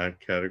in that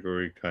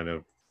category, kind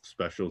of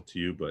special to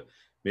you, but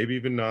maybe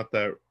even not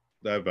that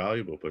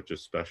valuable, but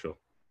just special?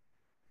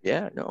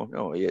 Yeah,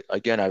 no.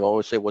 Again, I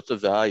always say, what's the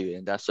value,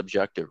 and that's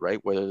subjective, right?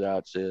 Whether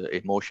that's an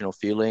emotional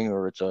feeling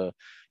or it's a,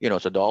 you know,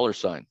 it's a dollar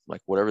sign, like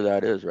whatever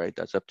that is, right?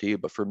 That's up to you.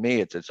 But for me,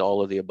 it's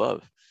all of the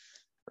above,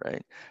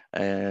 right?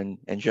 And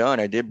John,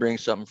 I did bring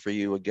something for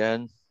you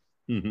again,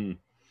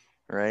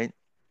 right?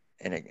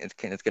 And it's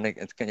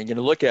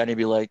gonna look at it and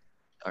be like,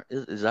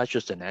 is that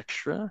just an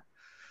extra?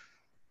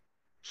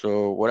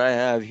 So what I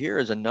have here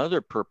is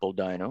another purple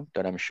dino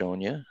that I'm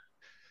showing you.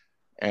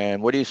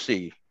 And what do you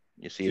see?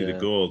 You see the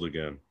gold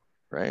again,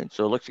 right?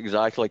 So it looks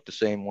exactly like the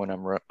same one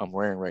I'm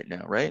wearing right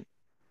now, right?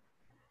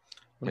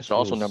 It's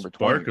also number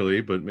 20.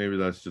 Sparkly, but maybe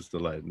that's just the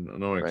light.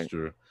 No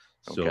extra right.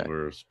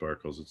 Silver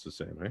sparkles. It's the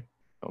same, right?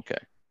 Okay.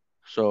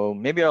 So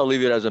maybe I'll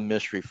leave it as a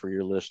mystery for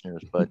your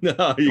listeners, but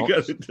no, you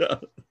got to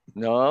tell.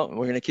 No,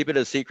 we're gonna keep it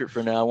a secret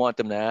for now. I want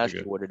them to ask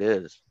you what it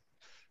is,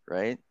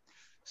 right?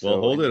 Well, so,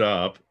 hold it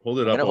up. Hold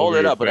it up. Hold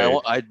it up, but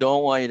I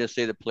don't want you to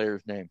say the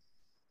player's name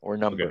or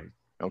number.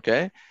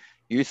 Okay?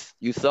 You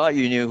thought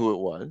you knew who it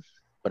was,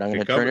 but I'm going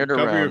to turn it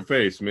around. Cover your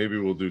face. Maybe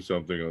we'll do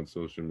something on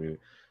social media.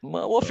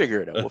 Well, we'll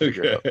figure it out.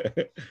 Figure it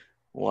out.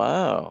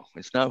 Wow.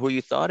 It's not who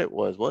you thought it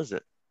was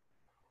it?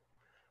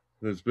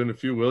 There's been a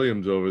few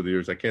Williams over the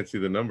years. I can't see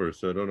the numbers,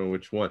 so I don't know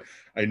which one.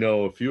 I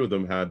know a few of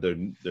them had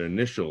their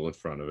initial in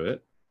front of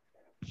it.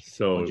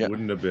 So it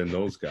wouldn't have been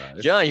those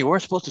guys. John, you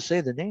weren't supposed to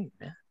say the name,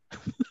 man.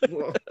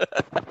 Well,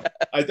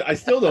 I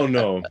still don't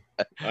know.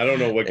 I don't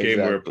know what game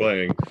we're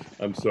playing.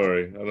 I'm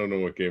sorry. I don't know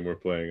what game we're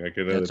playing. I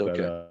can edit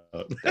that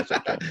out. That's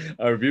okay.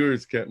 Our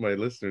viewers my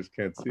listeners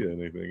can't see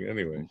anything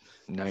anyway.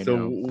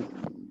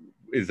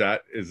 Is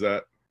that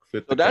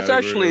fit? So that's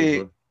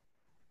actually,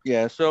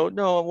 yeah. So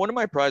no, one of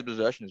my prized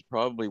possessions is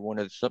probably one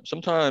of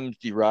sometimes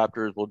the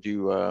Raptors will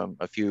do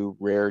a few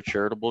rare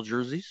charitable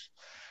jerseys.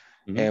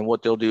 Mm-hmm. And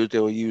what they'll do is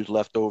they'll use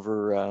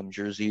leftover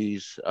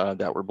jerseys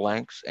that were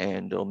blanks,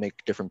 and they'll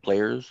make different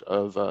players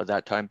of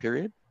that time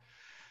period,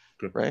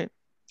 right?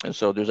 And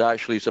so there's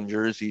actually some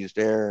jerseys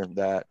there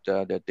that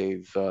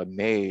they've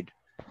made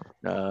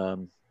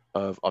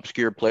of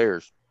obscure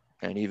players,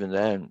 and even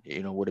then,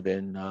 you know, would have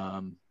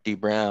been D.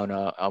 Brown,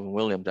 Alvin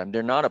Williams. I mean,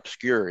 they're not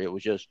obscure. It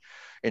was just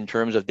in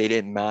terms of they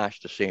didn't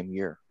match the same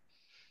year.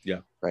 Yeah.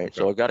 Right. Okay.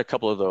 So I got a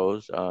couple of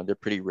those. They're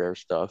pretty rare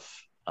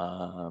stuff.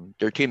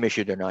 They're team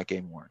issued. They're not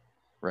game worn.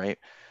 Right.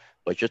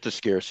 But just the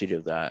scarcity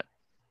of that.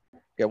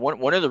 Yeah.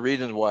 One of the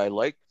reasons why I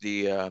like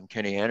the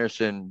Kenny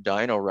Anderson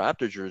Dino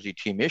Raptor jersey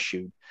team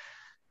issue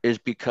is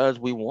because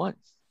we won.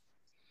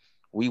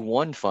 We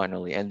won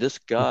finally. And this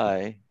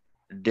guy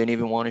didn't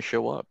even want to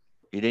show up.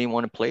 He didn't even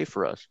want to play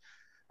for us.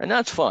 And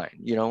that's fine.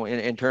 You know,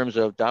 in terms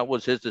of that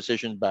was his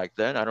decision back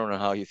then. I don't know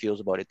how he feels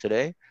about it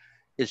today.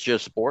 It's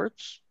just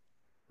sports.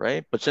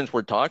 Right. But since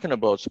we're talking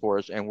about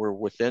sports and we're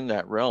within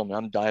that realm,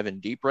 I'm diving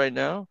deep right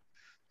now.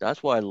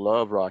 That's why I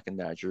love rocking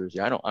that jersey.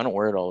 I don't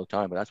wear it all the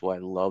time, but that's why I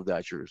love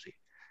that jersey.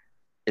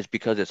 It's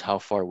because it's how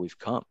far we've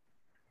come.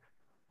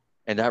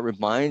 And that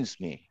reminds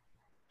me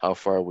how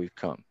far we've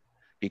come,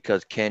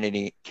 because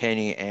Kenny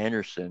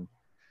Anderson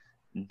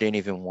didn't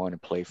even want to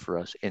play for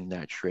us in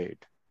that trade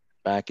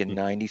back in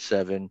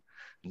 97,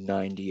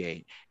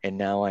 98. And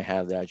now I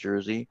have that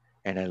jersey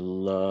and I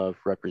love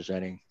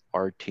representing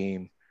our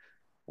team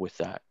with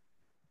that.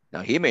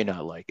 Now he may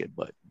not like it,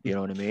 but you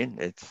know what I mean?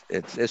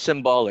 It's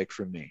symbolic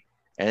for me.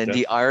 And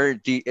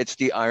it's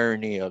the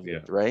irony of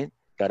it, right?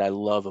 That I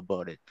love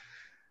about it,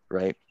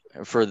 right?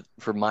 For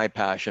my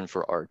passion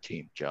for our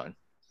team, John.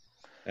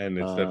 And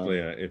it's definitely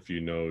if you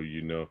know,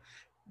 you know.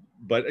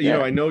 But you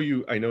know, I know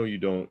you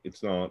don't.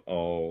 It's not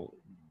all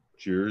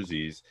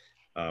jerseys.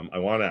 I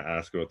want to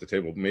ask about the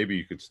table. Maybe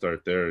you could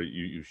start there.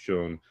 You've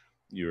shown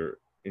your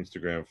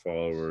Instagram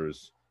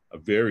followers a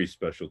very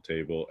special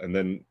table, and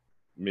then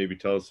maybe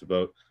tell us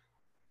about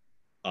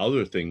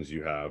other things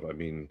you have. I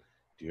mean,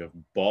 do you have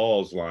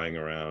balls lying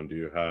around? Do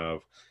you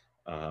have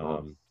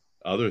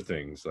other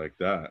things like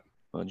that?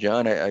 Well,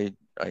 John, I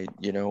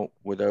you know,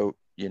 without,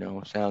 you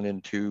know,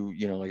 sounding too,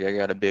 you know, like I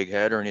got a big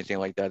head or anything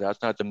like that,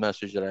 that's not the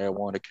message that I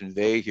want to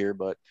convey here.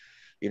 But,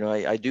 you know,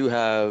 I do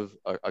have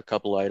a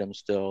couple items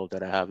still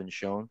that I haven't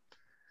shown.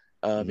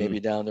 Maybe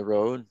down the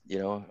road, you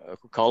know,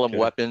 call them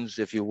weapons,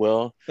 if you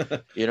will.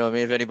 You know what I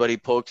mean? If anybody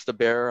pokes the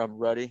bear, I'm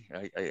ready.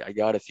 I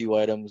got a few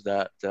items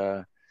that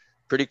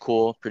pretty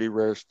cool, pretty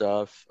rare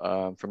stuff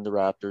from the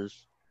Raptors.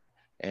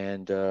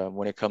 And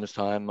when it comes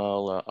time,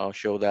 I'll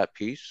show that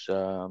piece.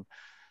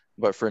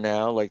 But for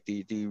now, like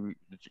the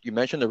you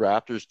mentioned the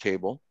Raptors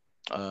table,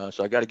 so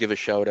I got to give a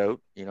shout out.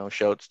 You know,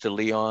 shouts to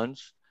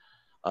Leon's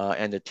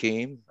and the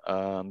team,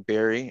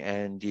 Barry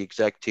and the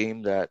exec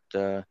team that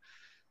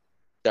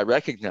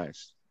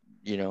recognized.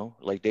 You know,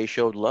 like they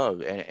showed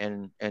love,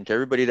 and to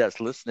everybody that's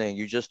listening,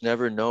 you just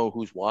never know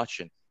who's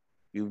watching.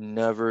 You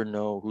never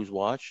know who's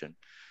watching,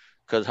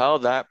 because how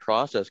that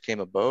process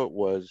came about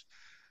was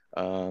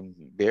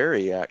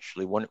Barry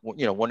actually one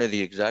of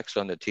the execs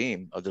on the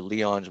team of the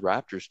Leon's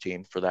Raptors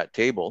team for that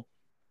table.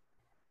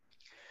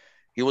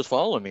 He was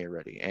following me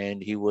already,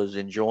 and he was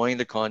enjoying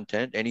the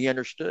content, and he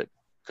understood,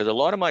 because a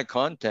lot of my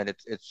content,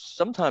 it's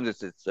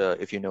sometimes it's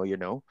if you know, you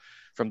know,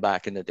 from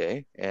back in the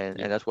day, and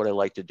that's what I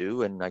like to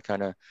do. And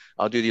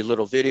I'll do these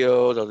little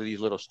videos, I'll do these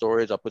little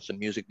stories, I'll put some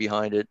music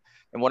behind it,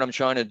 and what I'm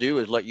trying to do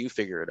is let you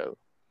figure it out,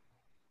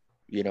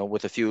 you know,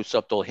 with a few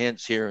subtle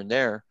hints here and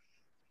there.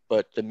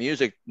 But the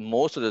music,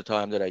 most of the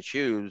time that I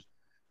choose,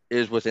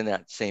 is within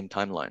that same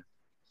timeline.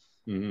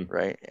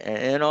 Right.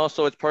 And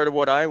also it's part of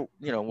what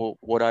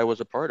what I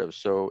was a part of.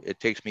 So it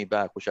takes me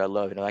back, which I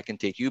love. And if I can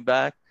take you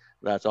back,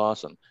 that's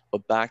awesome.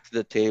 But back to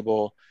the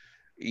table,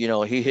 you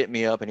know, he hit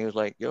me up and he was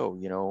like, yo,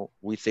 you know,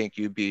 we think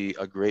you'd be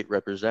a great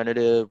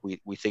representative.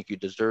 We think you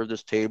deserve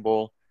this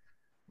table,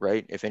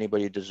 right? If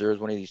anybody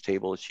deserves one of these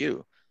tables, it's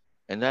you.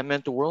 And that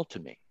meant the world to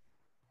me,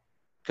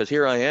 because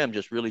here I am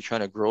just really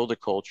trying to grow the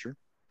culture,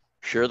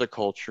 share the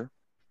culture,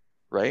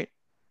 right?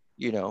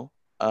 You know,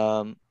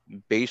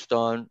 based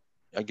on,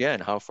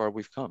 again, how far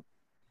we've come,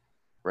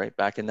 right?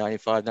 Back in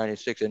 95,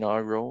 96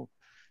 inaugural,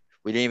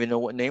 we didn't even know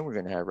what name we're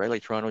going to have, right?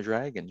 Like Toronto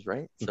Dragons,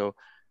 right? So,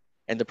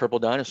 and the Purple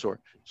Dinosaur.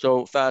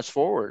 So fast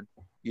forward,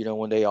 you know,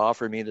 when they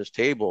offered me this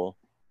table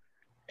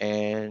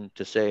and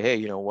to say, hey,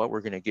 you know what, we're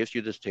going to gift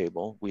you this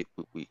table. We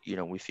you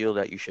know, we feel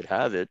that you should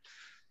have it.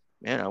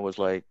 Man, I was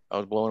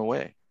blown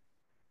away,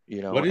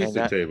 you know. What is and the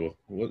that, table?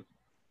 What?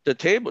 The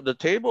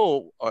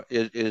table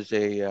is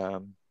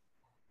a,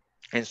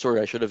 and sorry,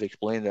 I should have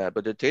explained that,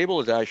 but the table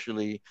is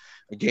actually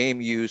a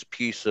game used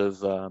piece of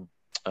the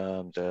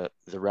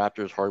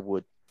Raptors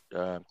hardwood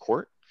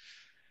court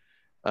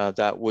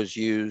that was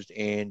used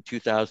in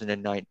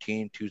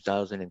 2019,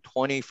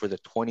 2020 for the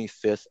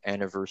 25th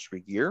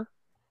anniversary year.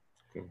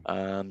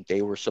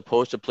 They were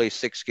supposed to play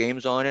 6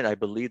 games on it. I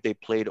believe they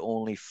played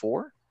only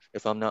 4,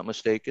 if I'm not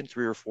mistaken,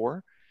 3 or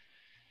 4.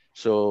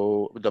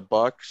 So the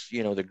Bucks,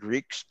 you know, the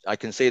Greeks, I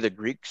can say the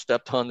Greeks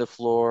stepped on the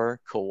floor,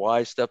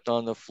 Kawhi stepped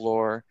on the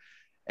floor,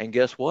 and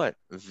guess what?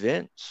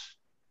 Vince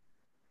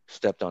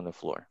stepped on the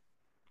floor.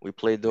 We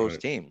played those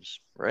teams,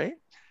 right?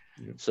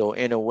 Yeah. So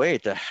in a way,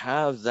 to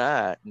have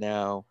that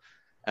now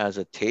as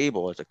a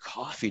table, as a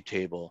coffee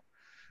table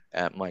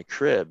at my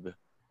crib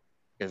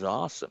is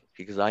awesome,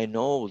 because I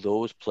know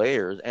those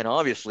players, and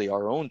obviously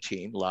our own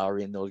team,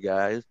 Lowry and those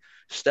guys,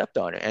 stepped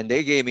on it, and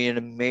they gave me an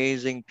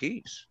amazing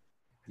piece.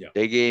 Yeah.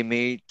 They gave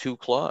me 2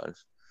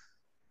 claws,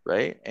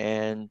 right?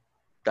 And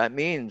that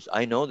means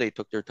I know they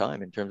took their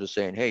time in terms of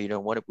saying, hey, you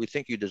know what, we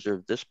think you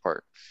deserve this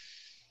part,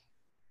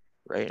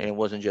 right? And it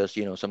wasn't just,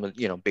 you know, some of,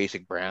 you know,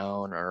 basic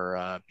brown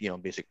or, you know,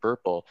 basic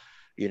purple,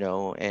 you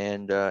know,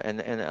 and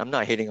I'm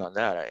not hitting on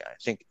that. I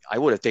think I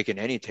would have taken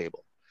any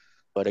table.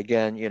 But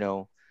again, you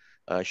know,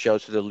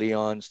 shouts to the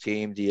Leon's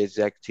team, the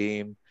exec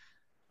team.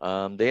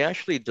 They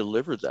actually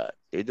delivered that.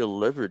 They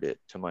delivered it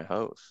to my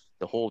house,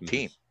 the whole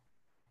team.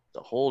 The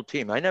whole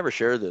team. I never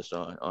share this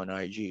on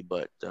IG,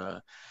 but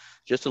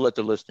just to let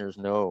the listeners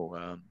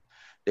know,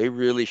 they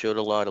really showed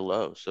a lot of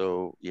love.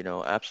 So, you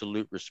know,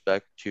 absolute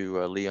respect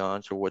to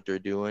Leon's for what they're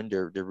doing.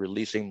 They're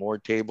releasing more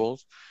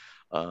tables.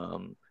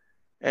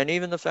 And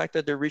even the fact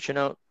that they're reaching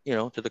out,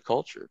 to the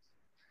culture,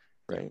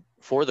 right?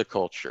 For the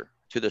culture,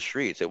 to the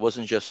streets. It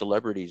wasn't just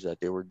celebrities that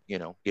they were,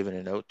 giving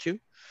it out to.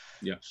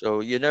 Yeah. So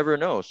you never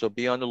know. So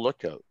be on the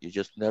lookout. You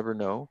just never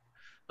know.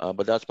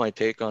 But that's my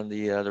take on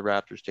the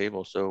Raptors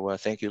table. So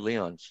thank you,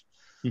 Leon's.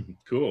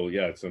 Cool.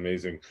 Yeah, it's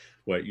amazing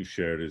what you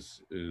shared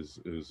is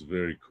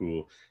very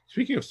cool.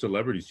 Speaking of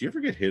celebrities, do you ever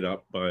get hit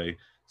up by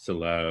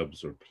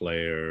celebs or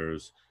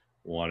players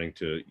wanting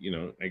to,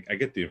 I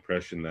get the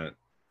impression that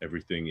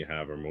everything you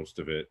have or most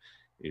of it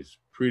is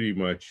pretty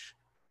much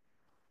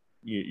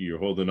you're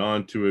holding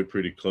on to it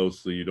pretty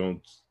closely.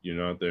 You're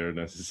not there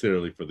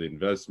necessarily for the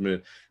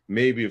investment.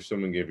 Maybe if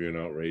someone gave you an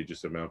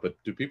outrageous amount, but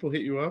do people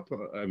hit you up?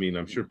 I mean,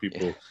 I'm sure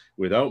people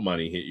without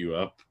money hit you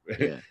up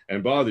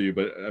and bother you,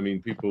 but I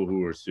mean, people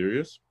who are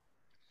serious.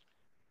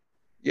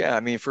 Yeah, I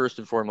mean, first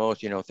and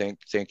foremost,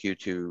 thank you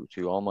to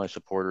all my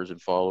supporters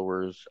and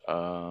followers.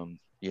 And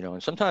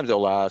sometimes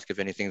they'll ask if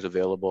anything's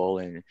available,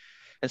 and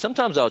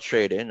sometimes I'll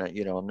trade in.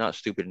 I'm not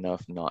stupid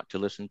enough not to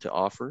listen to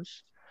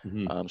offers.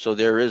 Mm-hmm. So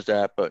there is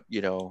that, but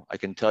I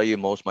can tell you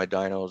most of my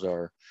dinos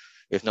are,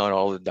 if not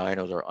all the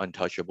dinos are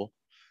untouchable.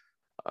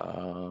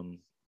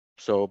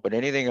 But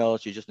anything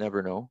else, you just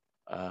never know.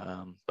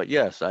 But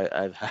yes,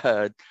 I've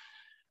had,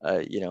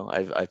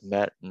 I've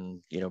met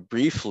and,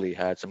 briefly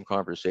had some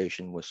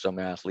conversation with some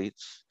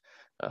athletes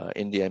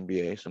in the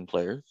NBA, some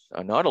players,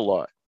 not a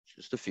lot,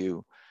 just a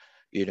few,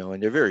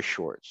 and they're very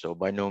short. So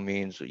by no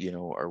means,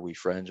 are we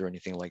friends or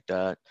anything like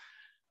that.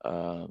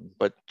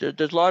 But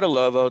there's a lot of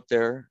love out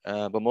there.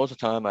 But most of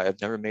the time, I've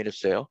never made a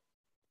sale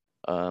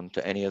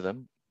to any of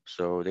them.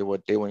 So they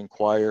would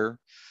inquire.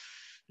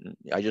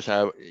 I just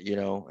have,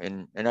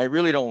 and I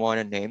really don't want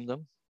to name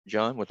them,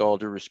 John, with all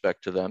due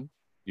respect to them.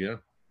 Yeah.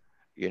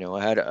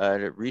 I had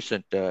a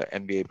recent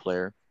NBA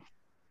player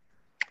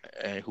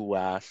who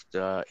asked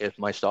if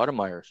my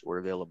Stoudemire's were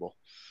available,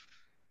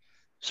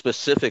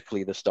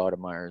 specifically the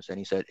Stoudemire's, and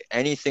he said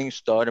anything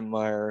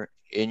Stoudemire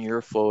in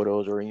your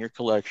photos or in your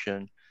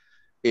collection,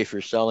 if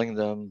you're selling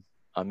them,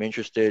 I'm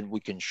interested. We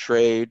can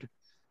trade.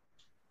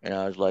 And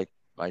I was like,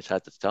 I just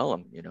had to tell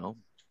him,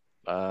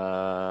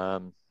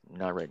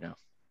 not right now.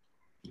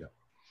 Yeah.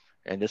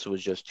 And this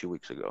was just 2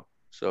 weeks ago.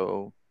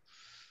 So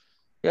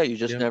yeah, you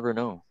just never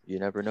know. You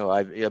never know.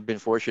 I've been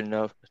fortunate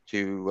enough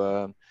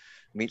to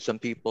meet some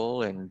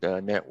people and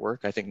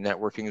network. I think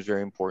networking is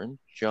very important,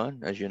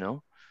 John, as you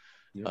know.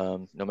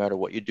 No matter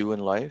what you do in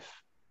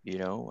life, you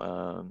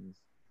know.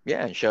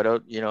 Yeah, and shout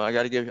out. I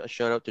got to give a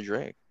shout out to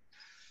Drake,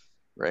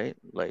 right?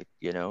 Like,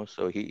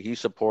 so he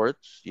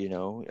supports.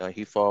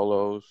 He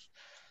follows.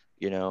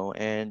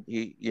 And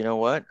you know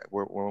what?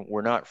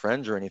 We're not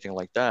friends or anything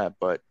like that,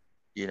 but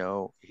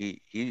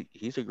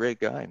he's a great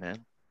guy,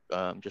 man.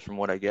 Just from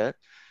what I get,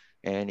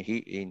 and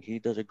he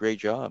does a great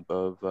job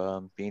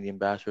of being the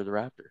ambassador of the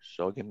Raptors.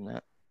 So I'll give him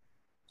that.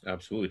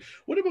 Absolutely.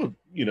 What about,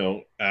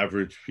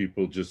 average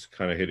people just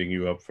kind of hitting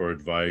you up for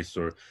advice,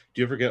 or do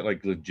you ever get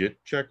like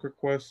legit check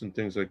requests and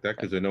things like that?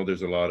 Because I know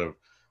there's a lot of,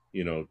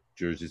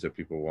 jerseys that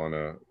people want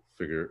to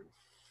figure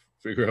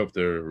out if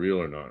they're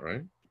real or not,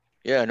 right?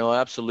 Yeah, no,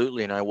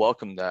 absolutely, and I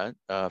welcome that,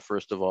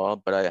 first of all.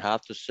 But I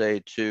have to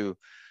say too,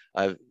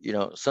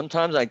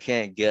 sometimes I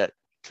can't get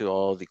to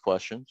all the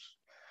questions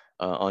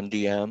on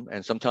DM,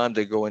 and sometimes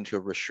they go into a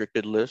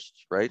restricted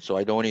list, right? So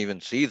I don't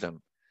even see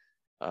them.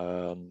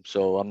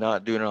 So I'm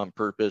not doing it on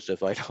purpose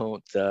if I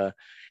don't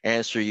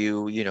answer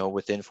you,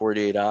 within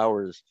 48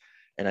 hours.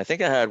 And I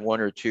think I had one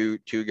or two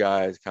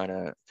guys kind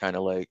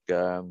of like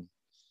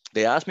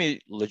they asked me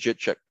legit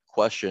check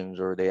questions,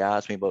 or they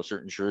asked me about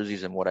certain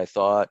jerseys and what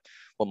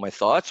my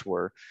thoughts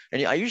were.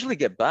 And I usually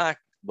get back,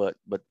 but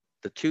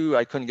the two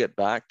I couldn't get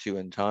back to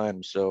in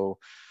time. So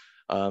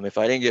if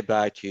I didn't get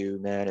back to you,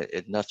 man,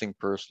 it nothing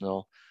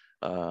personal.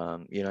 I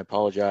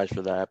apologize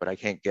for that, but I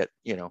can't get,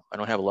 I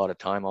don't have a lot of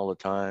time all the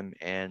time.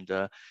 And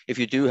if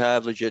you do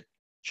have legit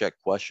check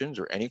questions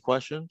or any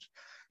questions,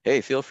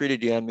 hey, feel free to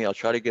DM me. I'll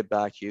try to get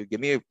back to you. Give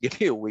me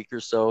a week or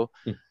so.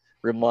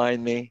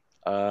 Remind me.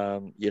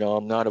 I'm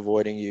not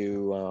avoiding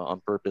you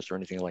on purpose or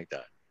anything like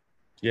that.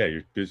 Yeah,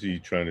 you're busy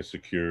trying to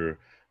secure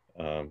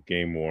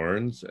game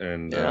warrants,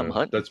 and Yeah, I'm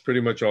hunting. that's pretty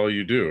much all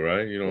you do,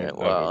 right? You Yeah, don't have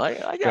well, a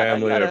I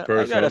family got or a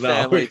personal. No,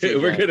 family too,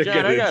 we're John. gonna John,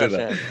 get I got into a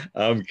that. family.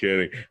 I'm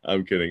kidding.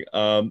 I'm kidding.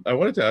 I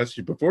wanted to ask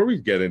you before we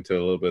get into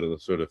a little bit of the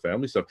sort of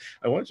family stuff.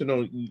 I wanted to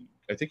know.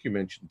 I think you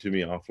mentioned to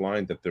me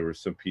offline that there were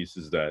some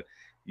pieces that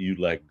you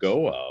let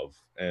go of,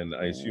 and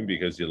I assume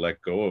because you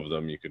let go of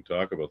them, you can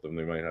talk about them.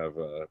 They might have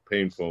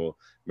painful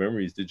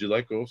memories. Did you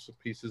let go of some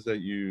pieces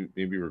that you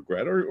maybe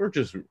regret or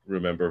just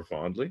remember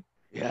fondly?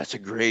 Yeah, that's a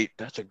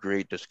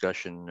great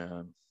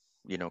discussion,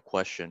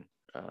 question.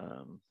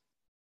 Um,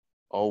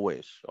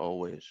 always.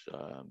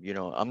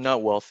 I'm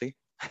not wealthy,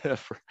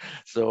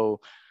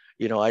 so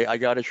I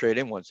got to trade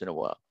in once in a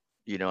while.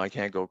 I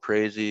can't go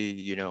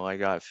crazy. I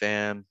got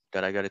fam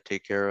that I got to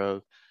take care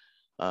of.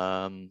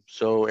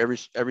 So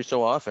every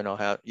so often I'll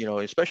have,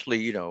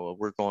 especially,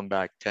 we're going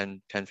back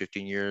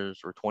 15 years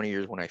or 20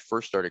 years when I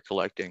first started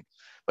collecting,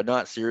 but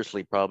not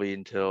seriously probably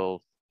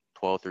until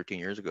 12, 13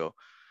 years ago.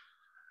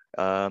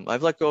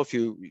 I've let go a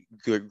few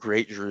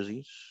great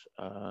jerseys.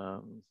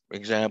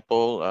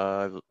 Example,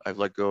 I've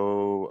let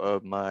go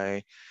of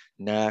my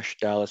Nash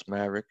Dallas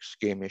Mavericks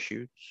game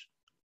issues,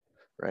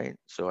 right?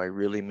 So I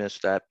really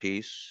missed that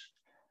piece.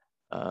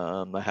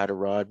 I had a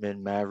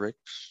Rodman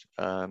Mavericks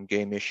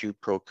game issue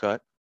pro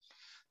cut.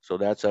 So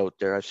that's out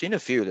there. I've seen a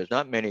few. There's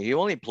not many. He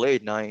only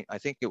played 9, I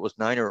think it was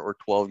 9 or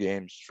 12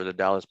 games for the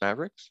Dallas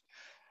Mavericks.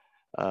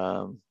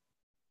 So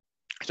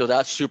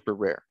that's super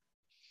rare.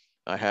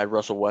 I had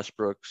Russell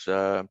Westbrook's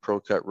pro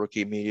cut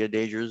rookie media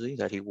day jersey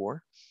that he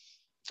wore.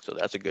 So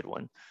that's a good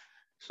one.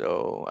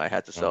 So I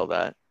had to sell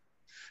that.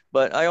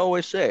 But I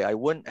always say I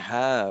wouldn't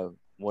have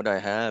what I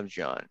have,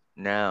 John,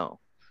 now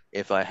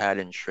if I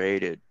hadn't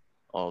traded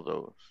all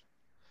those.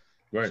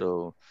 Right.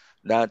 So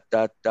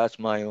that's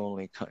my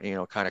only,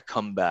 kind of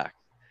comeback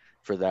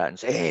for that and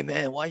say, hey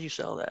man, why'd you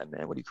sell that,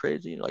 man? What are you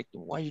crazy? Like,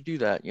 why'd you do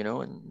that?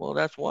 And well,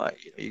 that's why.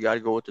 You got to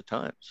go with the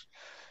times.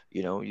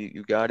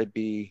 You got to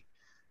be,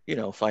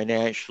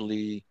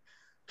 financially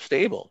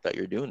stable that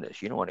you're doing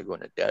this. You don't want to go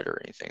into debt or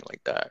anything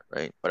like that,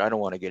 right? But I don't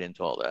want to get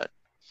into all that.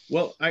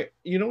 Well,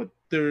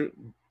 there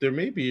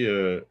may be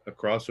a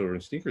crossover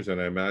in sneakers,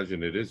 and I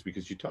imagine it is,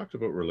 because you talked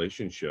about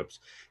relationships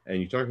and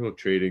you talked about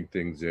trading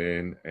things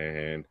in,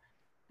 and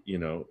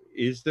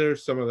is there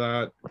some of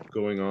that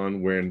going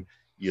on when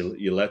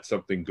you let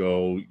something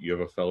go, you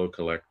have a fellow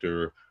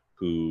collector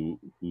who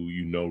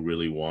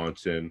really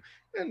wants, and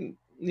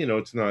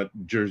it's not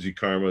jersey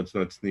karma, it's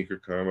not sneaker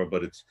karma,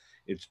 but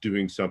it's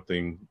doing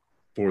something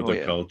for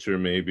the culture,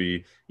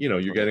 maybe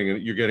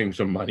you're getting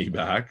some money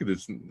back. But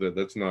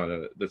it's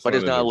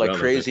not like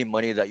crazy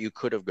money that you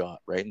could have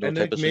got, right? No, and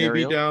type of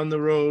maybe scenario. Down the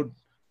road,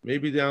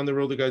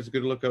 the guy's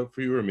going to look out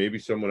for you, or maybe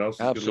someone else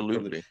is absolutely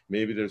going to look out.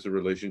 Maybe there's a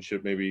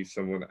relationship, maybe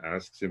someone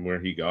asks him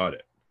where he got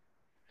it.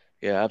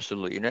 Yeah,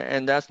 absolutely.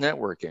 And that's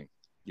networking.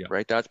 Yeah,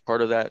 right. That's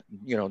part of that,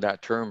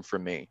 that term for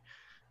me.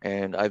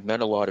 And I've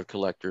met a lot of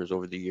collectors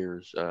over the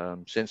years,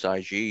 since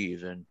IG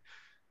even,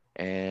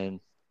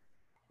 and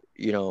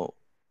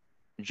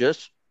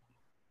just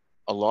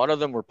a lot of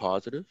them were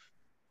positive.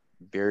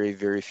 Very,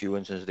 very few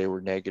instances they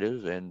were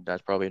negative, and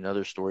that's probably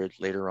another story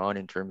later on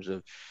in terms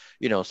of,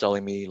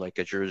 selling me like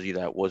a jersey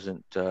that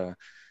wasn't,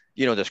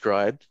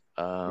 described.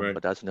 Right.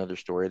 But that's another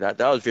story. That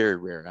was very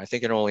rare. I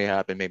think it only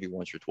happened maybe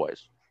once or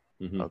twice.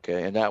 Mm-hmm.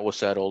 Okay, and that was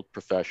settled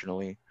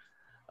professionally.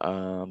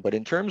 But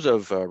in terms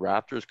of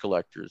Raptors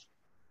collectors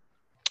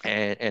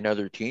and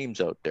other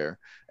teams out there,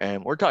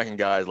 and we're talking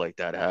guys like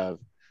that have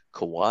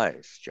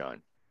Kawhis,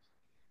 John.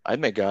 I've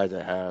met guys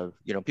that have,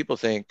 people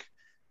think,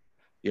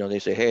 they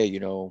say, hey,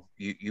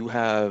 you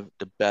have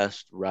the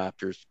best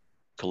Raptors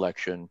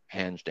collection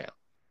hands down,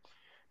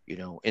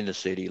 in the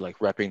city, like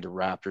repping the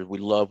Raptors. We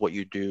love what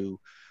you do.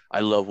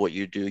 I love what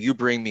you do. You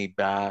bring me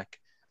back.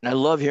 And I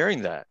love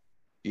hearing that.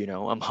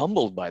 I'm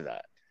humbled by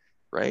that.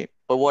 Right.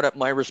 But what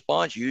my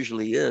response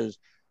usually is,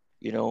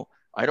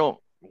 I don't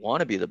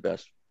want to be the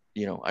best.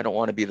 I don't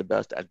want to be the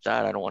best at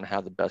that. I don't want to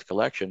have the best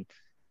collection.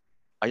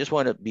 I just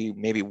want to be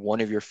maybe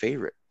one of your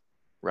favorite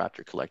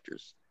Raptor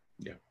collectors.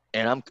 Yeah.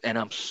 And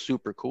I'm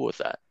super cool with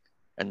that.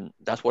 And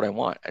that's what I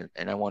want.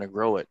 And I want to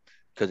grow it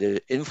because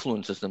it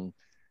influences them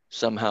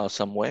somehow,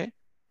 some way.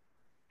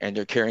 And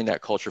they're carrying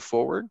that culture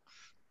forward.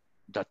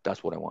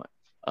 That's what I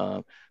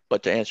want.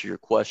 But to answer your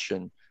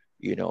question,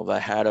 if I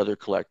had other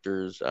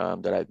collectors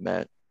that I've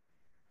met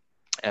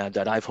and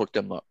that I've hooked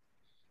them up,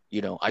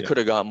 I could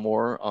have got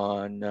more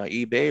on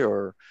eBay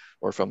or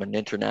from an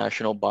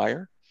international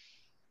buyer,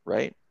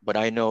 right? But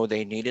I know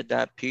they needed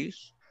that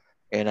piece,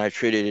 and I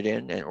traded it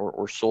in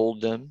or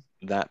sold them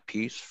that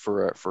piece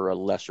for a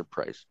lesser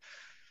price,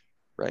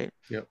 right?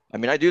 Yeah. I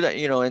mean, I do that,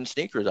 in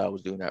sneakers. I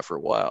was doing that for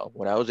a while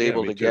when I was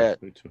able to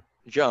get,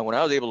 John, when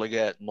I was able to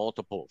get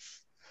multiples,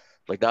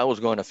 like that was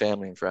going to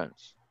family and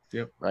friends.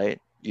 Yeah. Right.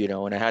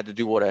 And I had to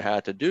do what I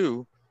had to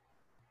do.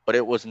 But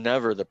it was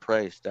never the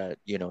price that,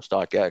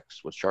 StockX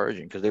was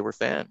charging because they were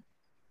fan.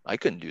 I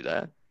couldn't do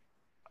that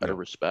out of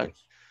respect.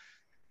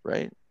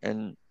 Right.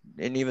 And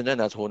even then,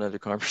 that's a whole other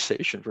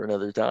conversation for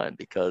another time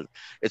because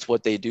it's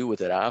what they do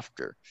with it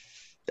after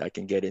that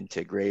can get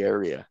into gray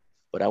area.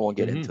 But I won't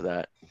get into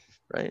that.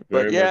 Right.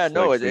 Very but yeah,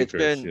 no, like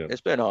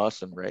it's been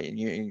awesome. Right. And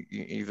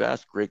you've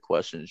asked great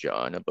questions,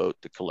 John, about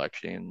the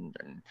collection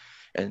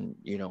and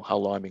how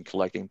long I've been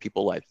collecting,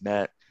 people I've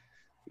met.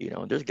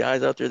 There's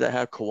guys out there that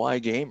have Kawhi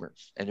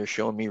gamers and they're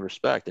showing me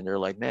respect and they're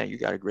like, man, you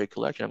got a great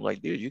collection. I'm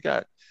like, dude, you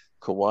got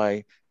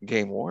Kawhi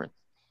game worn.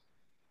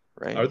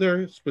 Right. Are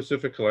there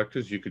specific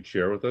collectors you could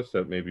share with us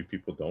that maybe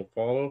people don't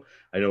follow?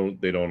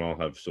 They don't all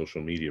have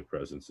social media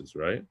presences,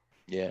 right?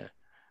 Yeah.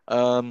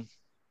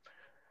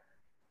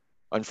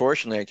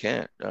 Unfortunately, I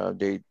can't.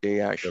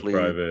 They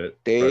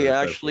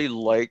actually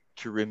like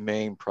to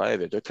remain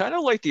private. They're kind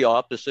of like the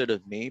opposite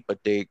of me,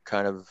 but they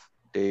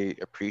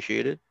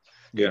appreciate it.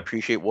 They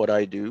appreciate what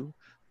I do.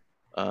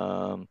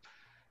 But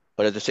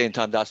at the same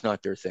time, that's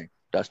not their thing.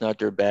 That's not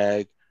their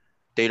bag.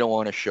 They don't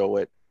want to show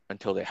it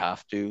until they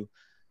have to.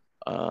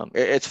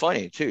 It's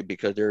funny too,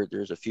 because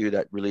there's a few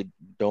that really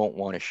don't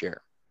want to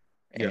share.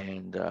 Yeah.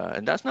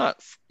 And that's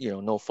not,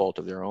 no fault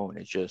of their own.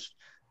 It's just,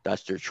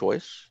 that's their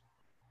choice.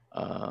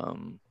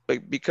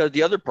 But because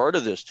the other part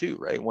of this too,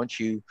 right? When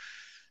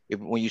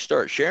you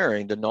start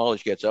sharing, the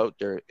knowledge gets out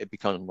there, it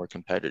becomes more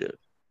competitive,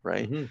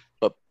 right? Mm-hmm.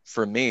 But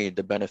for me,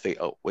 the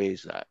benefit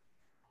outweighs that.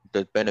 The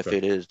Okay.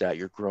 benefit is that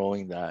you're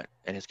growing that,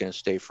 and it's going to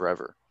stay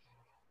forever,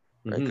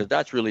 right? Mm-hmm. Because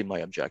that's really my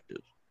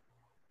objective.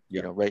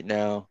 Yeah. Right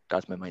now,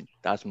 that's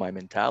my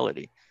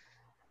mentality,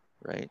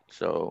 right?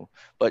 So,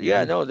 but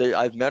yeah, Mm-hmm. no,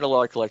 I've met a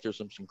lot of collectors,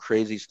 some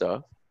crazy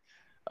stuff.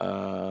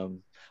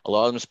 Um, a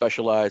lot of them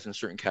specialize in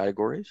certain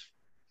categories.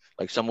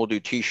 Like some will do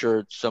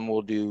T-shirts, some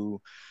will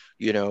do,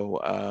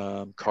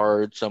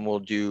 cards, some will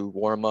do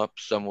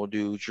warm-ups, some will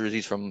do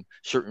jerseys from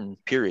certain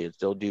periods.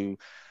 They'll do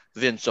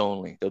Vince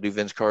only, they'll do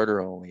Vince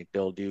Carter only,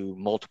 they'll do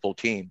multiple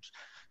teams,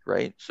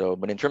 right? So,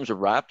 but in terms of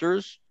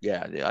Raptors,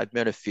 yeah, I've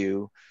met a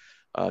few,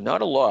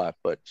 not a lot,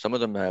 but some of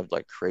them have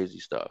like crazy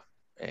stuff.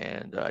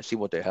 And I see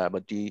what they have,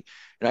 and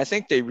I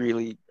think they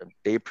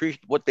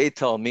appreciate what they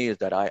tell me is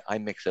that I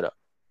mix it up.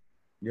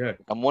 Yeah.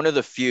 I'm one of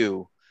the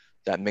few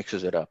that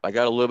mixes it up. I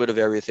got a little bit of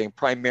everything.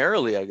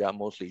 Primarily, I got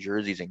mostly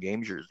jerseys and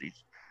game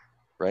jerseys,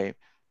 right?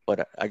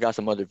 But I got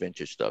some other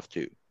vintage stuff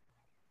too,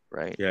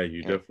 right? Yeah, you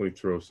And definitely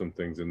throw some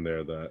things in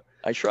there that,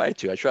 I try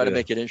to yeah,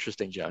 make it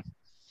interesting, John.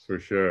 for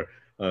sure.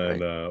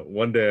 And Right?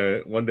 one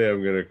day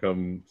I'm gonna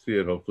come see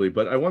it, hopefully.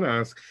 But I want to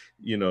ask,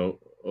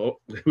 oh,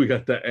 we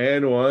got the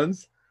and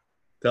ones.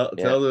 Yeah,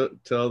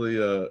 Tell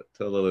the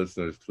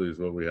listeners, please,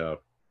 what we have.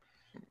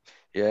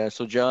 yeah.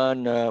 So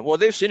John, well,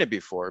 they've seen it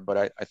before,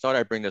 but I thought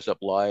I'd bring this up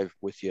live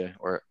with you,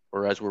 or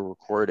as we're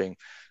recording.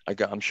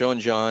 I'm showing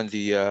John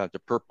the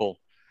purple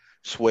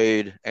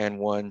suede and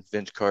one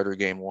Vince Carter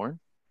game worn.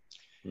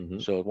 Mm-hmm.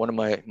 So one of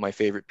my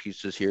favorite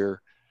pieces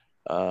here.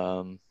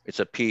 It's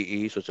a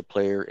PE, so it's a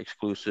player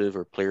exclusive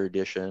or player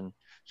edition.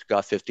 It's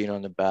got 15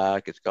 on the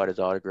back. It's got his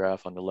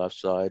autograph on the left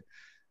side.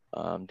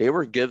 They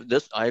were give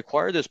this. I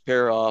acquired this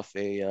pair off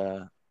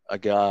a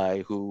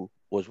guy who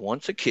was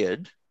once a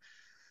kid,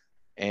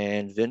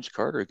 and Vince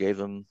Carter gave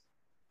him,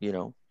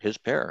 his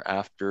pair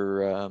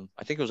after.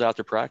 I think it was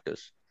after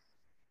practice.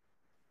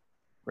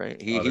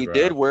 Right. He did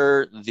Autograph.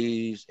 wear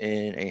these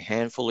in a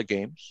handful of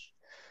games.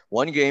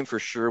 One game for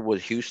sure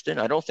was Houston.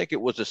 I don't think it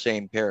was the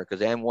same pair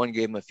because M1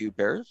 gave him a few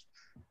pairs.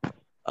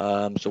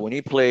 So when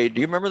he played,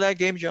 do you remember that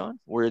game, John,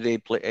 where they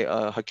play?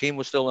 Hakeem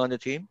was still on the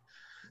team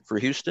for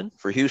Houston.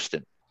 For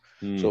Houston,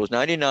 so it Mm. was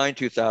 99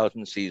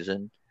 2000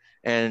 season,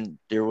 and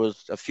there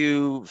was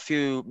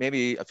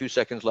maybe a few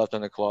seconds left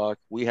on the clock.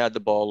 We had the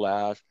ball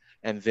last,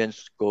 and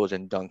Vince goes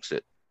and dunks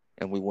it,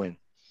 and we win.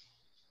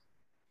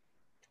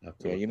 I have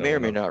to Yeah, look you that may or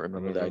one may up. not I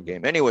remember don't that remember.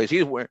 game. Anyways,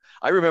 he's wearing.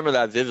 I remember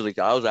that vividly.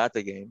 I was at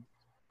the game,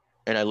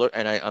 and I look,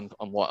 and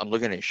I'm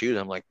looking at his shoes.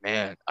 I'm like,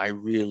 man, I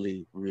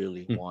really,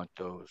 really want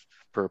those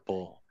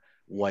purple,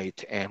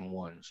 white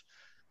M1s,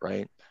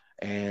 right?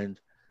 And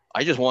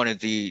I just wanted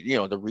the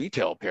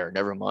retail pair,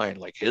 never mind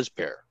like his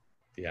pair.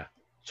 Yeah.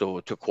 So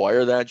to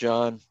acquire that,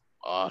 John,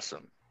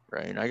 awesome,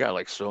 right? And I got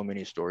like so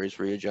many stories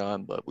for you,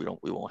 John, but we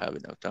won't have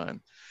enough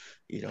time,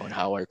 and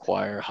how I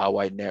acquire, how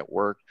I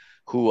network,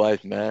 who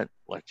I've met,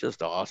 like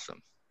just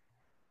awesome.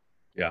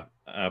 Yeah,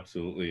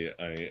 absolutely.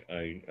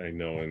 I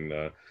know,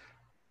 and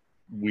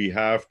we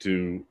have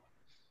to.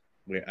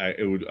 I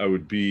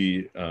would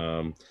be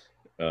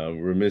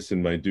remiss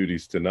in my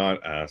duties to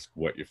not ask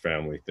what your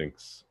family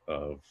thinks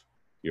of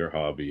your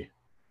hobby.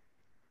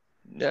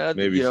 Yeah,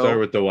 Maybe start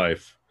with the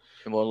wife.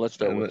 well, let's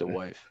start with the And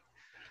wife.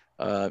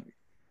 Uh,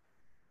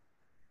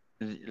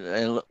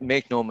 and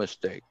make no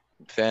mistake,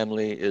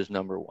 family is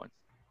number one.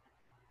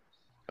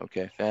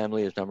 Okay,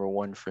 family is number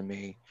one for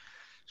me.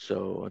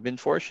 So I've been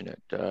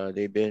fortunate.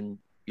 They've been,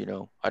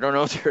 I don't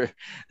know if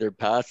they're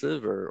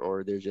passive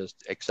or they're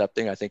just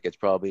accepting. I think it's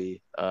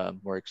probably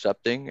more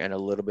accepting and a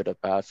little bit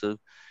of passive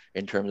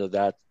in terms of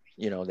that.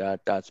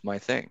 That's my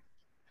thing.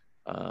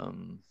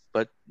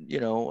 But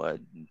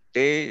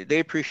they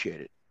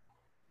appreciate it.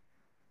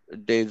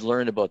 They've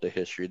learned about the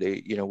history.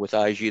 With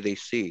IG they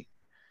see.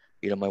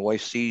 My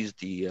wife sees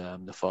the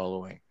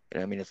following.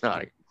 And I mean, it's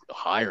not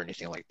high or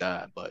anything like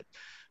that, but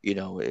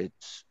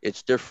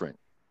it's different.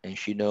 And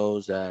she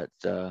knows that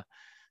there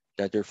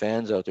are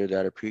fans out there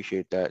that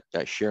appreciate that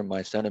share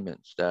my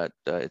sentiments, that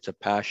it's a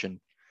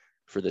passion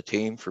for the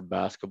team, for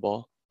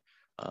basketball,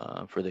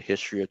 for the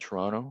history of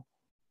Toronto,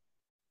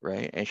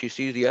 right? And she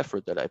sees the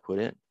effort that I put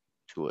in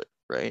to it,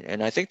 right?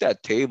 And I think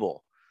that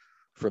table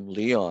from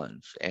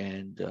Leon's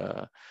and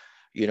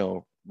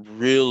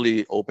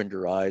really opened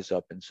her eyes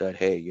up and said,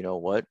 hey, you know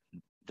what?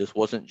 This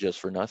wasn't just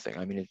for nothing.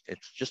 I mean,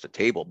 it's just a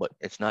table, but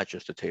it's not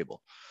just a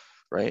table,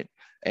 right?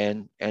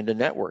 And the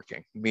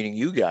networking, meeting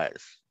you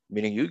guys,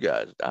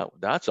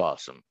 that's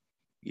awesome.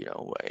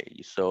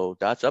 So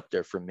that's up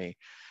there for me,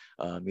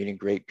 meeting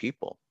great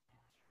people.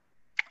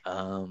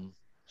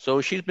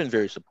 So she's been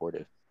very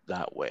supportive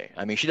that way.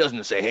 I mean, she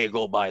doesn't say, hey,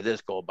 go buy this,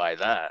 go buy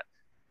that,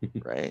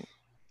 right?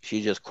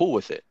 She's just cool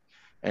with it.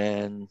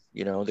 And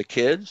the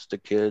kids,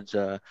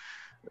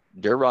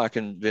 they're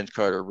rocking Vince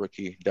Carter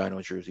rookie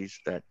Dino jerseys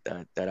that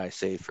I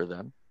saved for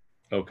them.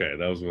 Okay,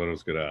 that was what I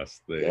was gonna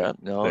ask. Yeah,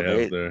 no,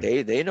 They have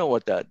their they know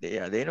what that,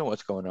 yeah, they know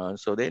what's going on.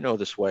 So they know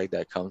the swag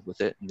that comes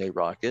with it and they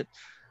rock it.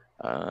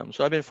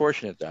 So I've been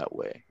fortunate that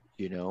way,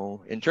 you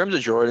know. In terms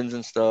of Jordans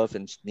and stuff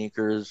and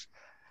sneakers,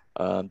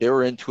 they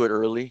were into it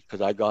early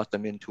because I got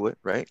them into it,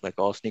 right? Like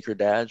all sneaker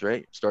dads,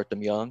 right? Start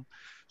them young.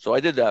 So I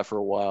did that for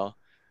a while.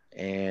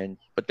 And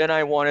but then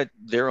I wanted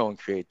their own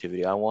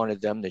creativity. I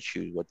wanted them to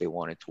choose what they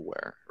wanted to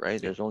wear, right? yeah.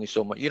 There's only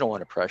so much you don't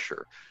want to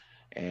pressure.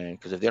 And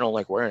because if they don't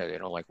like wearing it, they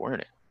don't like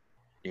wearing it,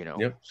 you know.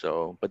 Yep.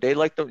 So but they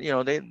like the, you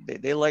know,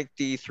 they like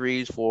the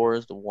threes,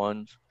 fours, the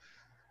ones,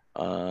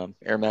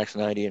 Air Max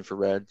 90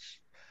 infrareds,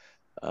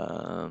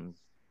 um,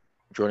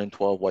 Jordan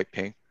 12 white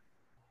pink.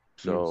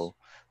 Nice. So,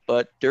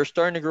 but they're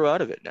starting to grow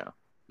out of it now.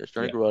 They're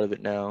starting Yeah. to grow out of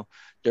it now.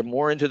 They're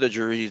more into the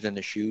jerseys than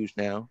the shoes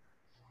now.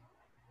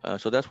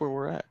 So that's where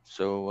we're at.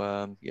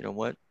 So, you know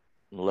what?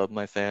 Love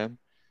my fam.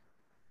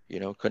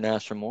 You know, couldn't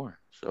ask for more.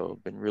 So,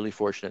 been really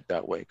fortunate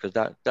that way because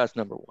that's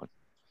number one.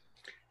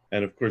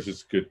 And of course,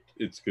 it's good.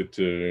 It's good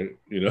to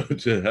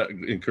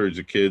encourage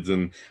the kids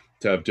and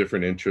to have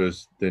different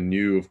interests than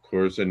you, of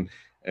course. And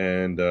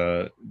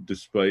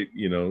despite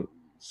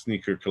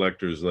sneaker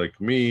collectors like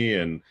me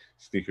and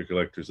sneaker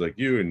collectors like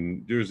you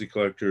and jersey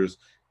collectors,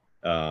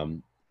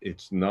 um,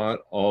 it's not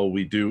all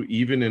we do,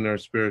 even in our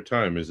spare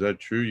time. Is that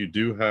true? You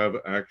do have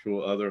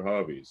actual other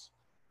hobbies.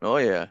 Oh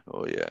yeah,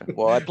 oh yeah.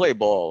 Well, I play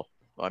ball.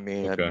 I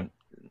mean, Okay.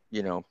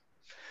 you know,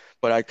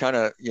 but I kind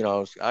of, you know, I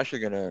was actually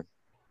gonna.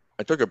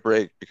 I took a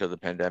break because of the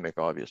pandemic,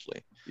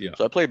 obviously. Yeah.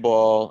 So I play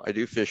ball. I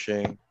do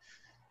fishing.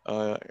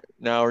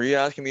 Now, are you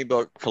asking me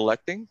about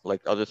collecting,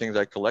 like other things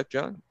I collect,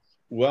 John?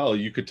 Well,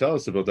 you could tell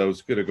us about that. I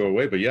was going to go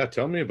away, but yeah,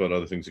 tell me about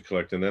other things you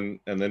collect, and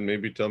then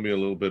maybe tell me a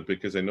little bit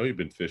because I know you've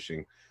been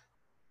fishing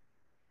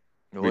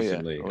Oh yeah,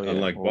 recently. oh yeah.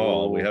 Unlike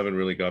ball, we Oh haven't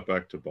really got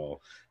back to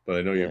ball, but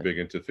I know you're yeah. big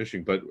into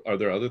fishing. But are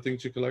there other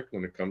things you collect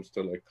when it comes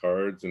to like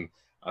cards? And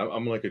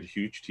I'm like a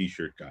huge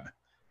T-shirt guy.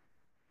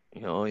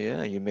 Oh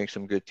yeah. You make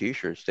some good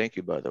T-shirts. Thank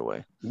you, by the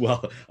way.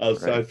 Well, Right.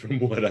 aside from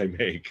what I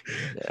make.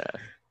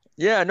 Yeah.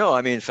 Yeah. No,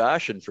 I mean,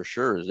 fashion for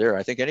sure is there.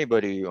 I think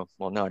anybody,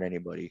 well, not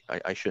anybody.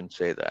 I shouldn't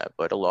say that,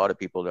 but a lot of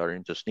people that are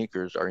into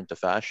sneakers are into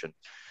fashion,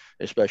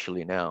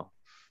 especially now.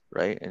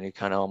 Right. And they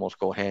kind of almost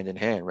go hand in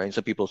hand. Right. And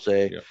some people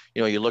say, Yeah.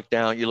 you know, you look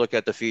down, you look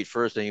at the feet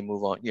first, then you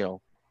move on, you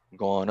know,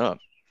 go on up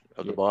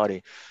of the Yep.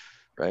 body.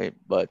 Right.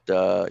 But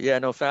yeah,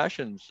 no,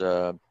 fashion's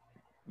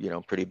you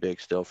know, pretty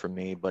big still for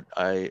me. But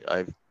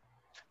I've,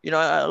 you know,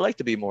 I like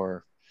to be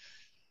more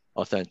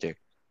authentic,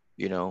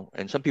 you know,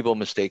 and some people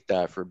mistake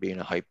that for being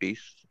a hype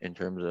beast in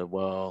terms of,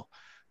 well,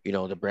 you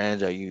know, the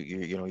brands that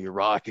you know you're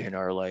rocking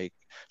are like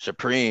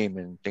Supreme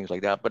and things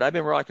like that. But I've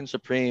been rocking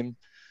Supreme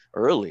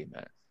early,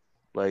 man.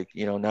 Like,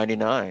 you know,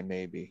 99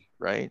 maybe,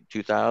 right?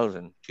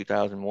 2000,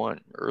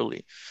 2001,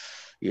 early.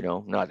 You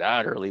know, not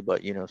that early,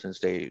 but you know, since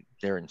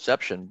their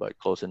inception, but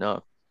close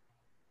enough.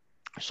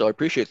 So I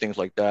appreciate things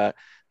like that.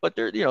 But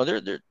they're, you know,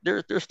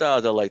 they're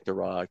styles I like to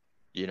rock,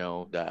 you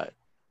know,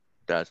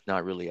 that's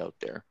not really out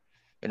there.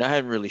 And I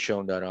haven't really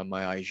shown that on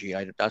my IG.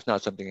 That's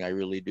not something I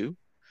really do,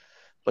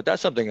 but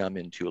that's something I'm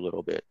into a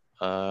little bit.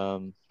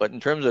 But in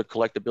terms of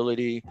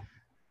collectability,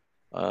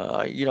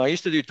 you know, I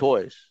used to do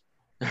toys.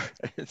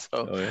 So,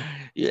 Oh yeah.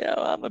 yeah,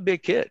 I'm a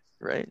big kid,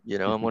 right? You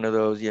know, I'm one of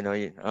those, you know,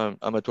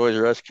 I'm a Toys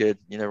R Us kid.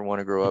 You never want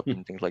to grow up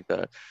and things like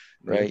that,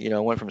 Yeah. right? You know,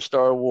 I went from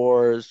Star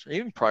Wars,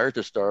 even prior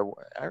to Star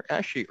Wars,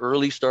 actually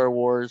early Star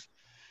Wars,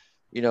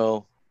 you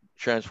know,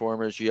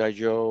 Transformers, GI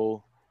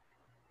Joe,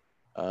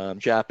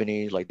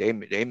 Japanese, like they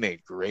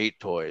made great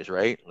toys,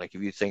 right? Like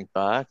if you think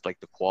back, like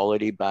the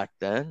quality back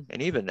then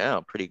and even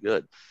now, pretty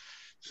good.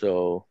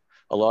 So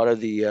a lot of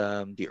the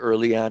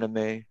early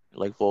anime,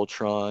 like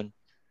Voltron,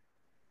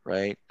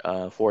 right?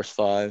 Force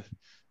Five,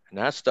 and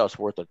that stuff's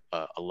worth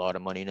a lot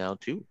of money now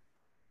too.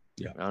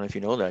 Yeah. I don't know if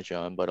you know that,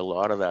 John, but a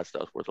lot of that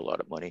stuff's worth a lot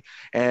of money,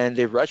 and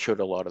they've retroed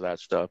a lot of that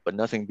stuff, but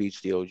nothing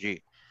beats the OG.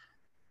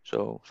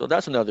 So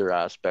that's another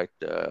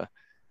aspect,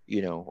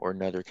 you know, or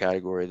another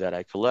category that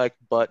I collect,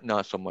 but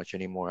not so much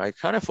anymore. I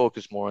kind of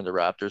focus more on the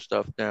Raptor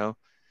stuff now,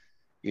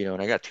 you know,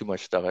 and I got too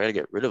much stuff. I got to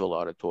get rid of a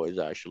lot of toys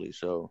actually.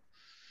 So,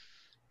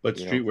 But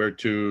you know, streetwear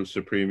too,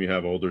 Supreme, you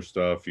have older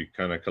stuff. You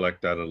kind of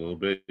collect that a little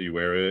bit. You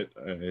wear it,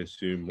 I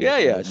assume, yeah,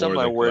 yeah. Some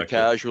more I than wear collect it.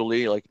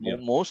 casually, like Yeah.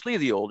 mostly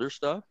the older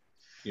stuff,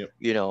 Yep.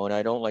 you know, and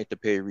I don't like to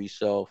pay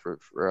resale for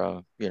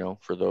you know,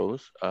 for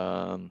those.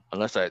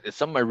 Unless it's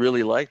something I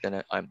really like,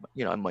 then I'm,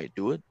 you know, I might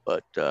do it,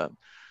 but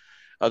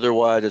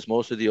otherwise, it's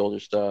most of the older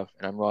stuff,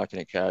 and I'm rocking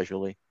it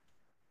casually.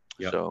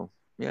 Yeah. So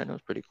yeah, no,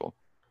 it's pretty cool.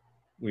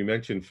 We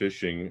mentioned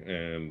fishing,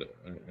 and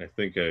I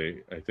think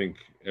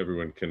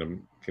everyone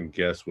can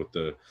guess what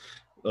the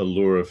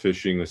allure of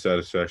fishing, the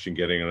satisfaction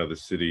getting out of the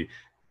city.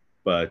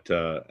 But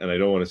and I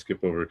don't want to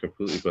skip over it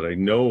completely, but I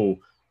know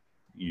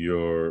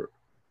your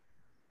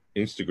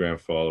Instagram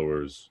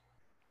followers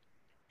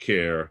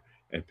care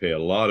and pay a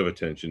lot of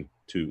attention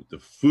to the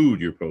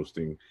food you're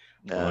posting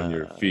on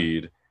your Uh,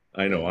 feed.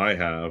 I know yeah, I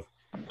have.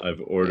 I've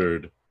yeah.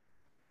 ordered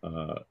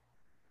uh,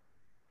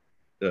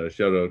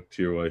 shout out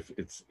to your wife.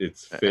 It's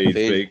Faye's Phase,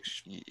 Bake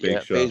yeah,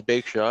 Phase Shop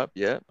Bake Shop.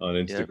 Yeah, on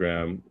yeah.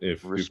 Instagram. If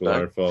people Respect.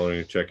 aren't following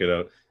it, check it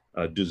out.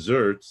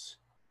 Desserts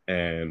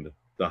and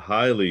the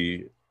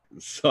highly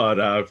sought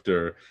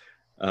after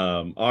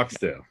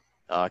oxtail.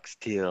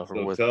 Oxtail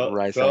So with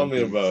rice tell and me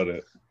beans. about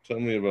it. Tell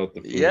me about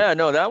the food. Yeah,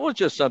 no, that was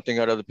just something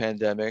out of the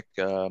pandemic.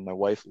 My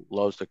wife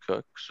loves to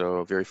cook,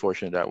 so very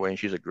fortunate that way, and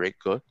she's a great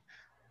cook.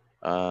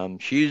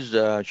 She's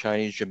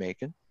Chinese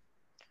Jamaican,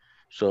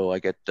 so I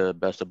get the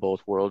best of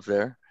both worlds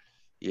there,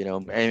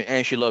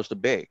 and she loves to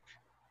bake.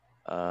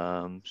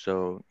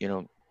 So,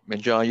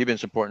 and John, you've been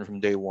supporting from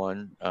day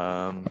one.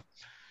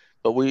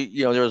 But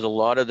there was a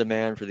lot of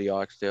demand for the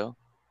oxtail.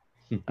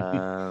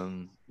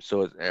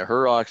 So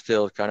her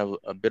oxtail is kind of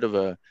a bit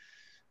of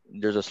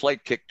there's a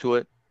slight kick to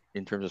it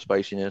in terms of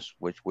spiciness,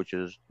 which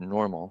is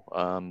normal.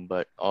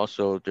 But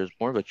also there's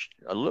more of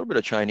a little bit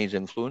of Chinese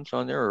influence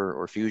on there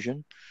or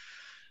fusion.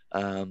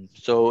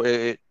 So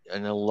and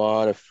a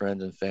lot of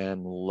friends and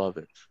fam love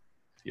it,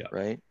 Yeah,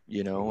 right?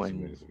 that's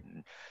And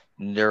amazing.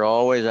 they're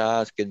always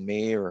asking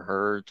me or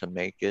her to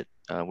make it.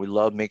 We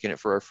love making it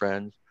for our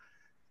friends,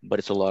 but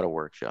it's a lot of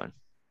work, John.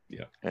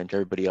 Yeah, And to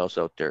everybody else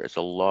out there, it's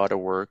a lot of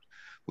work.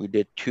 We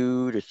did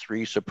 2 to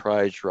 3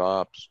 surprise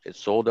drops. It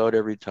sold out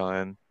every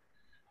time,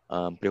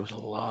 but it was a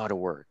lot of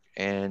work.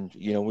 And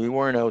we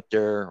weren't out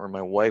there, or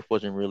my wife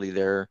wasn't really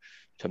there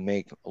to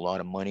make a lot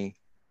of money.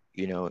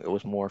 It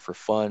was more for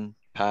fun,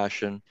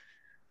 passion,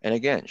 and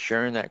again,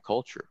 sharing that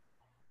culture,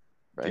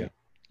 yeah,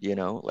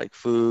 right? Like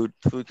food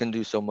can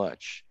do so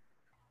much,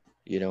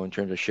 in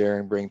terms of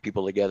sharing, bring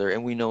people together,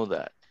 and we know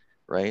that,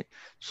 right?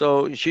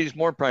 So she's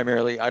more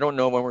primarily. I don't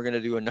know when we're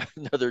going to do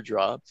another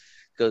drop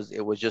because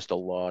it was just a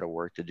lot of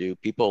work to do.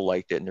 People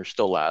liked it, and they're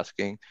still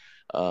asking.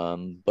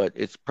 But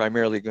it's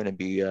primarily going to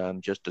be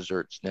just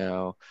desserts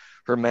now.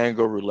 Her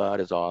mango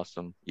roulade is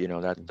awesome.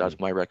 That's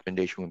my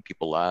recommendation when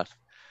people ask.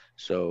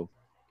 So,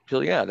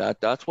 so yeah,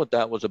 that's what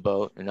that was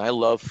about. And I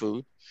love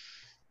food.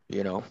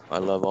 I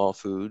love all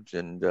foods,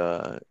 and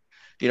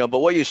but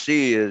what you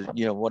see is,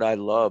 what I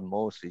love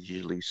most is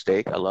usually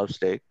steak. I love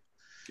steak.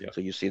 yeah.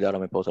 So you see that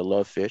on my post. I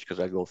love fish because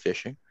I go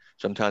fishing.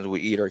 Sometimes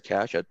we eat our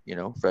catch at,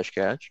 fresh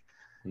catch.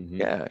 Hmm.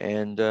 Yeah.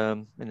 And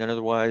then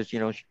otherwise,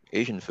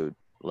 Asian food.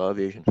 Love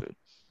Asian food.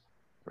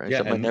 Right. Yeah,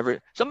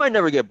 Some might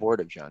never get bored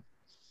of, John.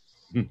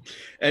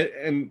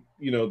 and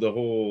the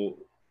whole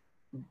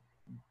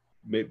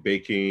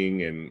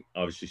baking, and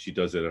obviously she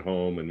does it at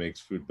home and makes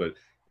food, but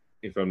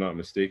if I'm not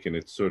mistaken,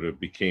 it sort of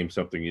became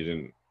something you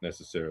didn't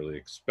necessarily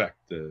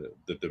expect, the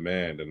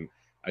demand. And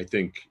I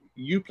think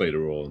you played a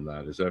role in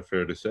that. Is that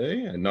fair to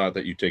say? And not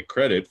that you take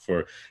credit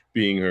for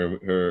being Yeah.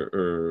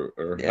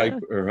 her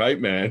hype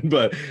man,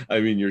 but I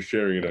mean, you're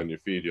sharing it Yeah. on your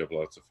feed. You have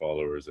lots of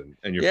followers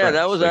and your Yeah. That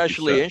friends, was like you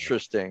actually said.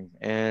 interesting.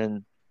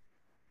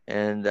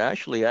 And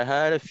actually I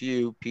had a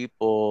few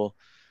people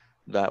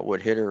that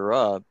would hit her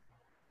up,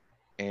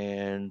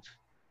 and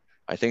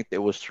I think it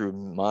was through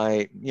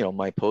my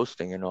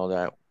posting and all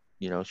that,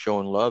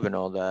 showing love and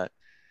all that.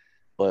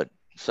 But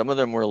some of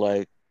them were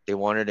like, they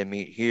wanted to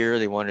meet here,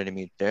 they wanted to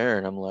meet there.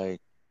 And I'm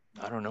like,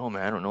 I don't know,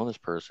 man. I don't know this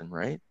person,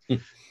 right?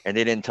 And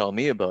they didn't tell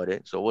me about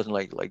it. So it wasn't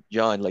like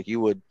John, like you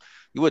would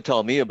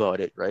tell me about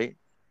it, right?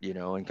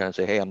 And kind of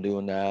say, hey, I'm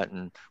doing that,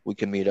 and we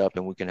can meet up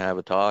and we can have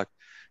a talk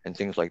and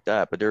things like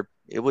that. But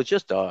it was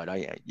just odd.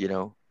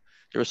 There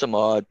were some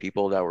odd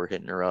people that were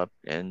hitting her up.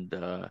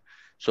 And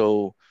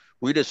so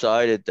we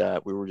decided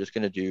that we were just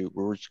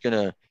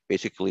gonna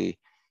basically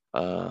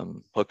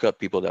hook up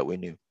people that we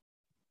knew,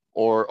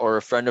 or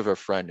a friend of a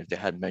friend. If they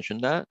had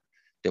mentioned that,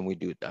 then we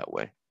do it that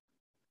way.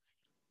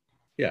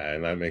 Yeah,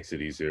 and that makes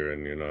it easier,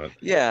 and you're not.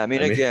 Yeah, I mean,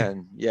 I mean,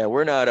 again, yeah,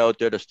 we're not out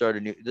there to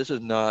start this is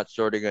not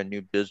starting a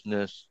new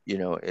business.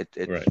 It's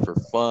right. for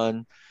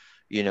fun,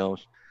 you know,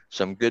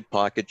 some good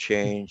pocket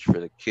change for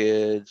the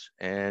kids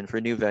and for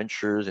new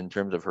ventures in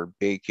terms of her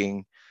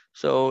baking.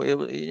 So it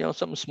was,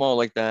 something small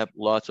like that,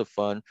 lots of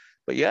fun.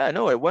 But yeah,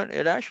 no,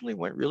 it actually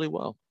went really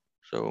well.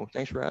 So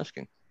thanks for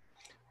asking.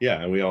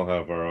 Yeah, and we all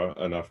have our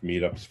enough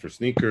meetups for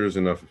sneakers,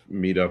 enough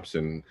meetups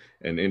and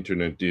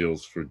internet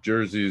deals for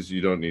jerseys.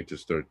 You don't need to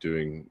start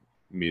doing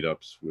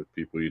meetups with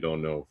people you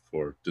don't know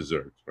for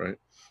desserts, right?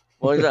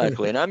 Well,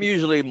 exactly. And I'm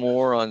usually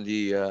more on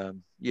the,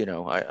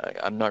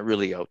 I'm not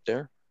really out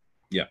there.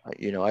 Yeah,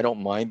 I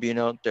don't mind being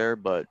out there,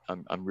 but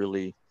I'm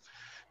really,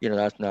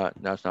 that's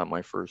not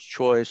my first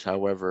choice.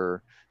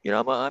 However,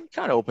 I'm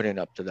kind of opening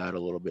up to that a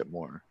little bit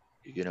more,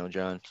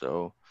 John.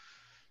 So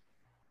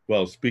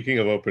well, speaking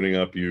of opening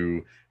up,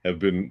 you have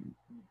been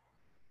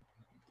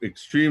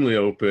extremely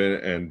open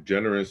and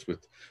generous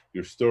with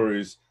your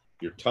stories,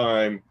 your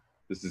time.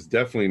 This is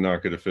definitely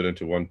not going to fit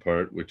into one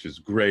part, which is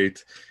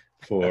great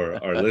for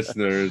our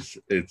listeners.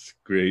 It's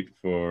great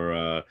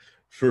for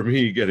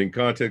me getting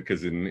content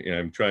because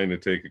I'm trying to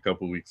take a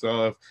couple weeks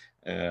off.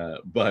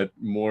 But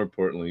more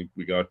importantly,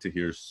 we got to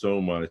hear so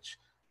much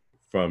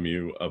from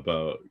you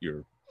about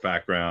your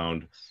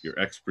background, your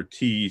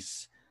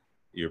expertise,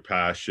 your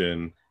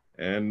passion,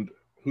 and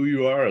who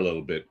you are a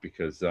little bit,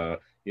 because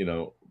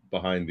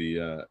behind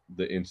the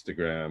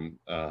Instagram,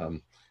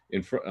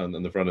 in front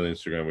on the front of the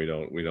Instagram,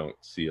 we don't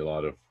see a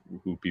lot of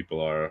who people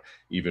are,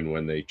 even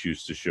when they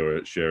choose to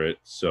share it.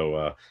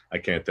 So I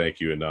can't thank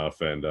you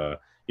enough. And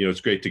you know,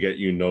 it's great to get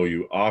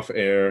you off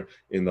air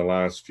in the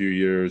last few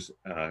years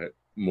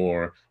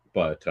more.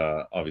 But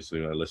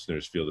obviously, my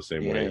listeners feel the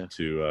same way Yeah.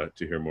 to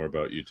hear more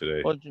about you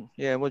today. Well,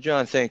 yeah. Well,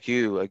 John, thank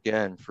you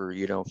again for,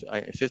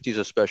 50 is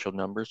a special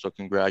number, so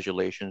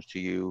congratulations to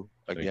you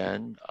Thank you.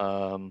 again.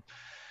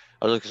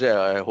 I was like I said,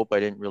 I hope I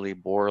didn't really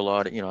bore a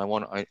lot of, I don't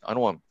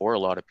want to bore a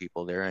lot of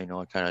people there. I know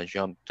I kind of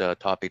jumped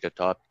topic to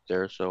topic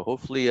there. So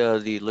hopefully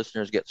the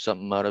listeners get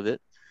something out of it,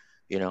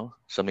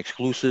 some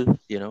exclusive,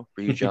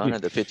 for you, John,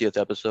 at the 50th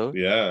episode.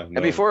 Yeah, And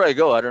no, before I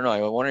go, I don't know, I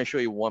want to show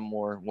you one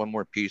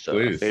more piece, a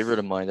favorite please.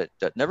 of mine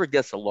that never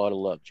gets a lot of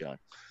love, John.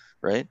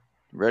 Right?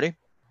 Ready?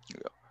 Here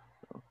you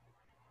go.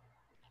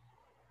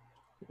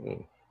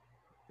 Oh,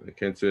 I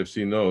can't say I've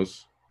seen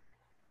those.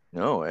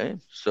 No, right?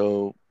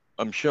 So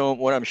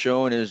what I'm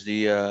showing is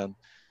the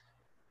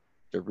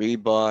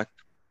Reebok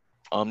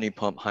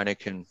Omnipump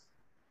Heineken.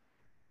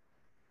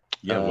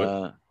 Yeah, what?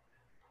 Uh,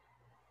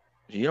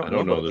 you I don't know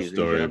don't know about the these, do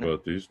you, story John?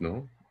 about these.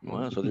 No, no.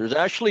 Wow. So there's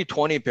actually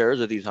 20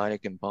 pairs of these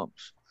Heineken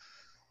pumps.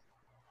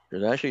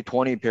 There's actually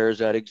 20 pairs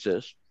that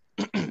exist.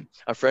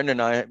 A friend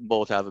and I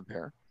both have a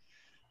pair.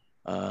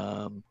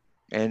 Um,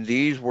 and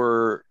these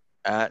were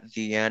at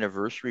the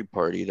anniversary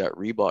party that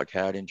Reebok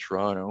had in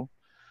Toronto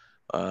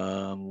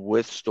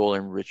with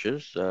Stolen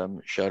Riches.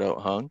 Shout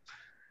out Hung.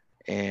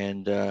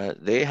 And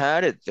they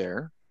had it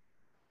there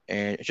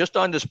and just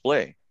on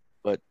display.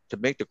 But to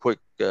make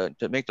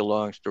the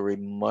long story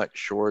much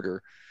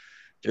shorter,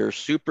 they're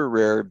super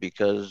rare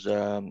because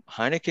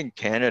Heineken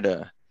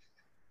Canada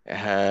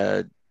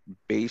had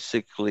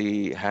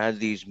basically had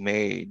these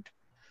made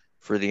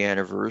for the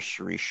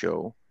anniversary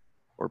show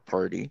or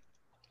party.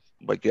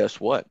 But guess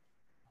what?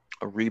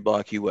 A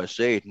Reebok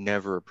USA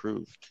never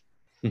approved.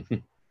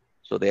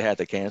 So they had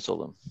to cancel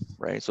them,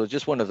 right? So it's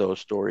just one of those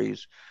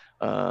stories.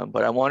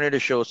 But I wanted to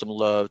show some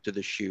love to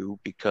the shoe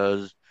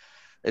because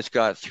it's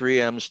got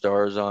 3M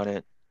stars on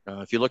it.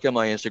 If you look at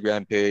my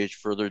Instagram page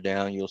further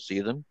down, you'll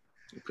see them.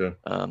 Okay.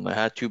 I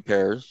had two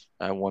pairs.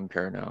 I have one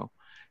pair now.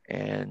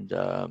 And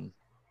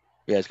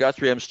yeah, it's got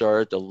 3M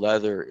stars. The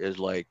leather is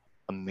like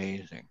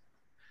amazing.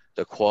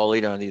 The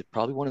quality on these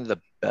probably one of the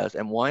best.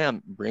 And why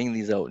I'm bringing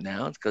these out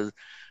now is because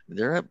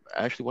they're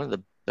actually one of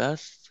the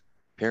best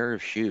pair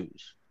of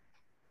shoes,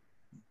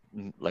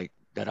 like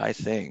that I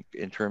think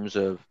in terms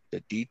of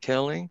the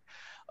detailing,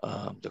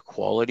 the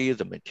quality of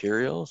the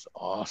materials.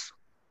 Awesome.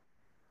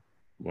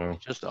 Wow.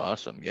 It's just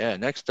awesome. Yeah.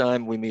 Next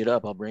time we meet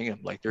up, I'll bring them.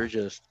 Like they're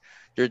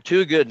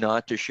too good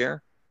not to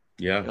share.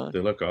 Yeah, You know? they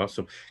look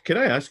awesome. Can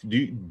I ask, do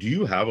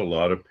you have a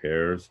lot of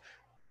pairs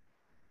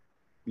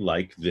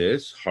like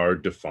this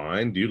hard to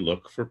find? Do you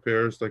look for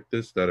pairs like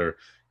this that are,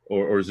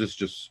 or is this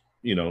just,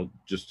 you know,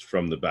 just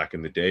from the back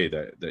in the day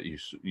that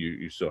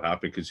you so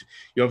happy because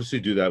you obviously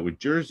do that with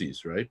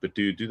jerseys, right? But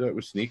do you do that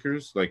with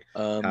sneakers? Like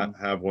Um,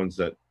 have ones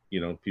that, you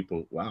know,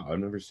 people, wow, I've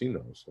never seen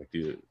those. Like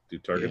do you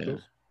target yeah.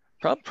 those?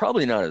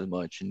 Probably not as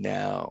much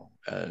now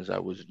as I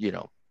was,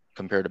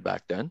 compared to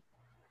back then.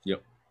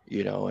 Yep.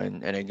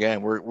 And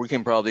again, we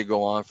can probably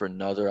go on for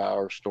another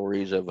hour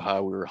stories of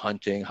how we were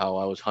hunting, how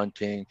I was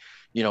hunting,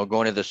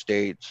 going to the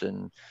States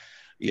and,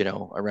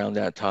 around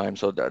that time.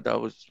 So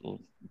that was, we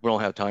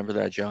don't have time for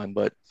that, John,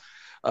 but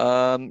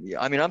yeah,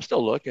 I mean, I'm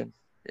still looking.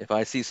 If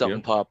I see something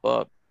Yep. pop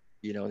up,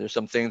 there's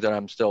some things that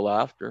I'm still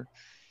after.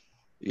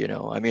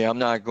 I mean, I'm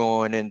not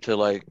going into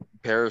like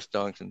Paris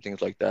dunks and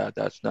things like that.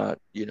 That's not,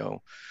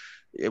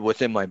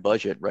 within my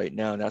budget right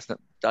now. And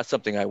that's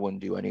something I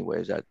wouldn't do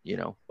anyways.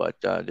 But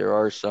there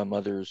are some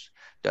others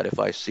that if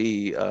I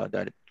see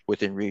that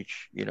within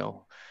reach,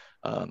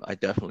 I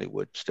definitely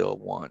would still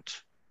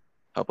want.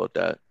 How about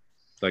that?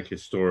 Like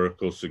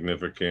historical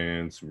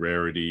significance,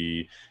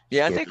 rarity,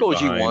 Yeah, I think story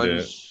OG behind it.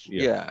 ones.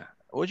 Yeah. Yeah,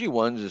 OG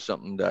ones is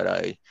something that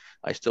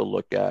I still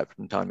look at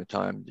from time to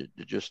time.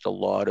 Just a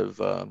lot of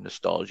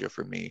nostalgia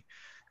for me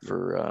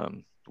for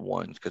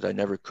ones because I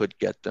never could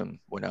get them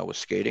when I was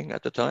skating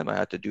at the time. I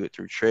had to do it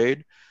through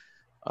trade.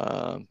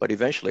 But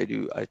eventually I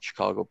do a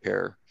Chicago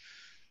pair.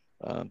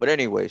 But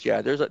anyways,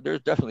 yeah, there's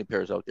definitely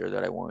pairs out there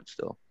that I want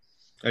still.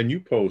 And you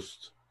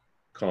post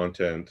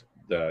content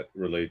that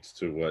relates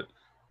to what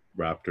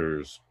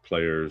Raptors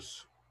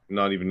players,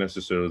 not even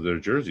necessarily their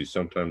jerseys.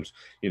 Sometimes,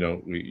 you know,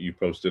 you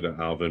posted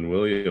an Alvin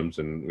Williams,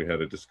 and we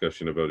had a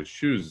discussion about his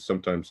shoes.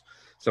 Sometimes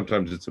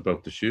it's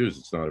about the shoes.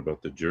 It's not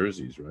about the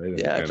jerseys, right?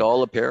 Yeah, it's And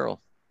all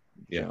apparel.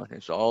 yeah,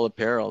 It's all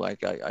apparel.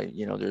 Like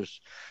there's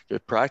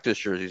practice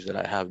jerseys that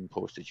I haven't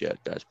posted yet.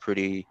 That's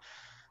pretty,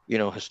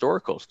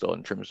 historical still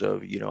in terms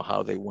of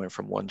how they went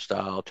from one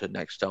style to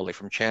next style, like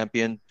from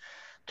Champion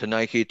to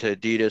Nike to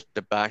Adidas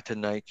to back to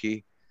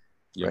Nike.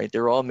 yep, Right?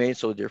 They're all made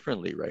so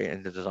differently, right?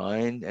 And the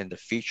design and the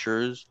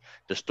features,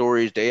 the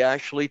stories they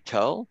actually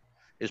tell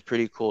is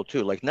pretty cool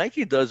too. Like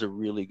Nike does a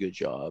really good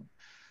job,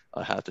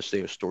 I have to say,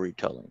 of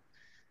storytelling,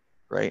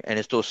 right? And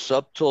it's those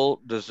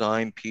subtle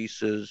design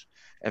pieces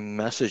and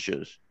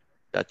messages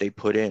that they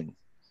put in,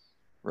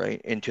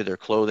 right, into their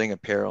clothing,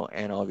 apparel,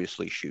 and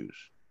obviously shoes.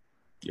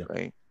 Yeah.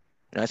 Right.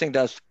 And I think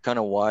that's kind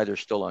of why they're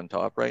still on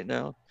top right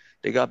now.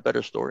 They got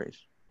better stories.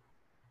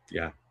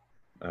 Yeah,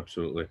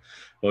 absolutely.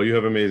 Well, you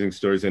have amazing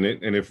stories in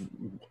it. And if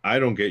I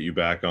don't get you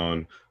back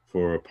on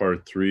for a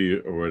part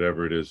 3 or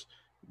whatever it is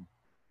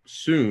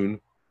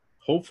soon,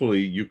 hopefully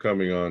you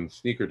coming on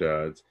Sneaker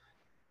Dads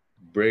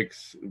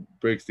breaks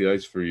the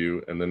ice for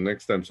you, and the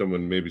next time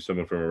maybe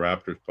someone from a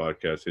Raptors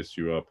podcast hits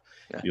you up,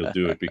 you'll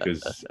do it,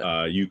 because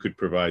you could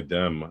provide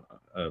them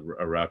a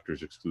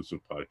Raptors exclusive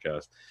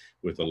podcast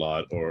with a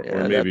lot, or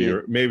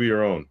maybe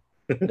your own.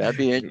 That'd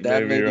be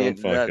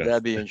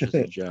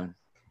interesting, John.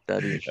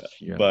 That'd be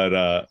interesting. Yeah.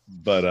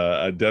 But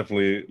I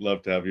definitely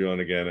love to have you on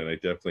again, and I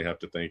definitely have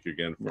to thank you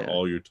again for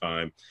all your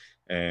time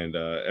and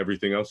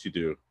everything else you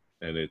do.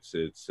 And it's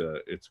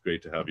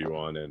great to have you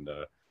on,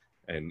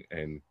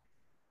 and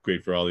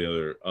great for all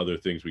the other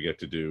things we get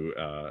to do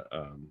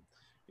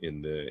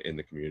in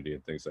the community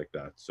and things like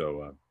that.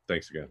 So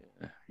thanks again.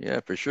 Yeah,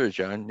 for sure,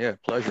 John. Yeah,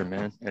 pleasure,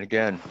 man. And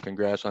again,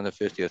 congrats on the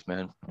 50th,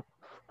 man.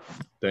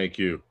 Thank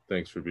you.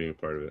 Thanks for being a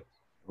part of it.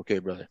 Okay,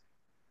 brother.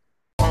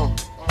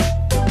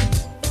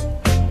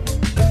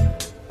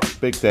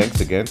 Big thanks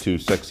again to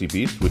Sexy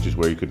Beast, which is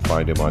where you can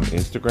find him on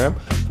Instagram,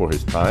 for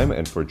his time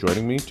and for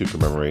joining me to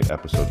commemorate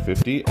episode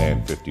 50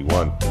 and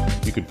 51.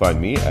 You can find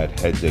me at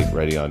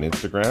Heads8Ready on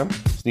Instagram.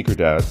 Sneaker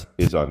Dads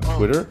is on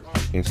Twitter,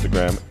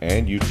 Instagram,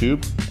 and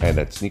YouTube, and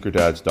at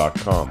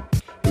sneakerdads.com.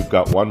 We've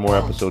got one more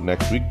episode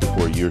next week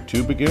before year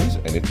 2 begins,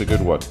 and it's a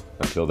good one.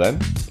 Until then,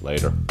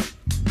 later.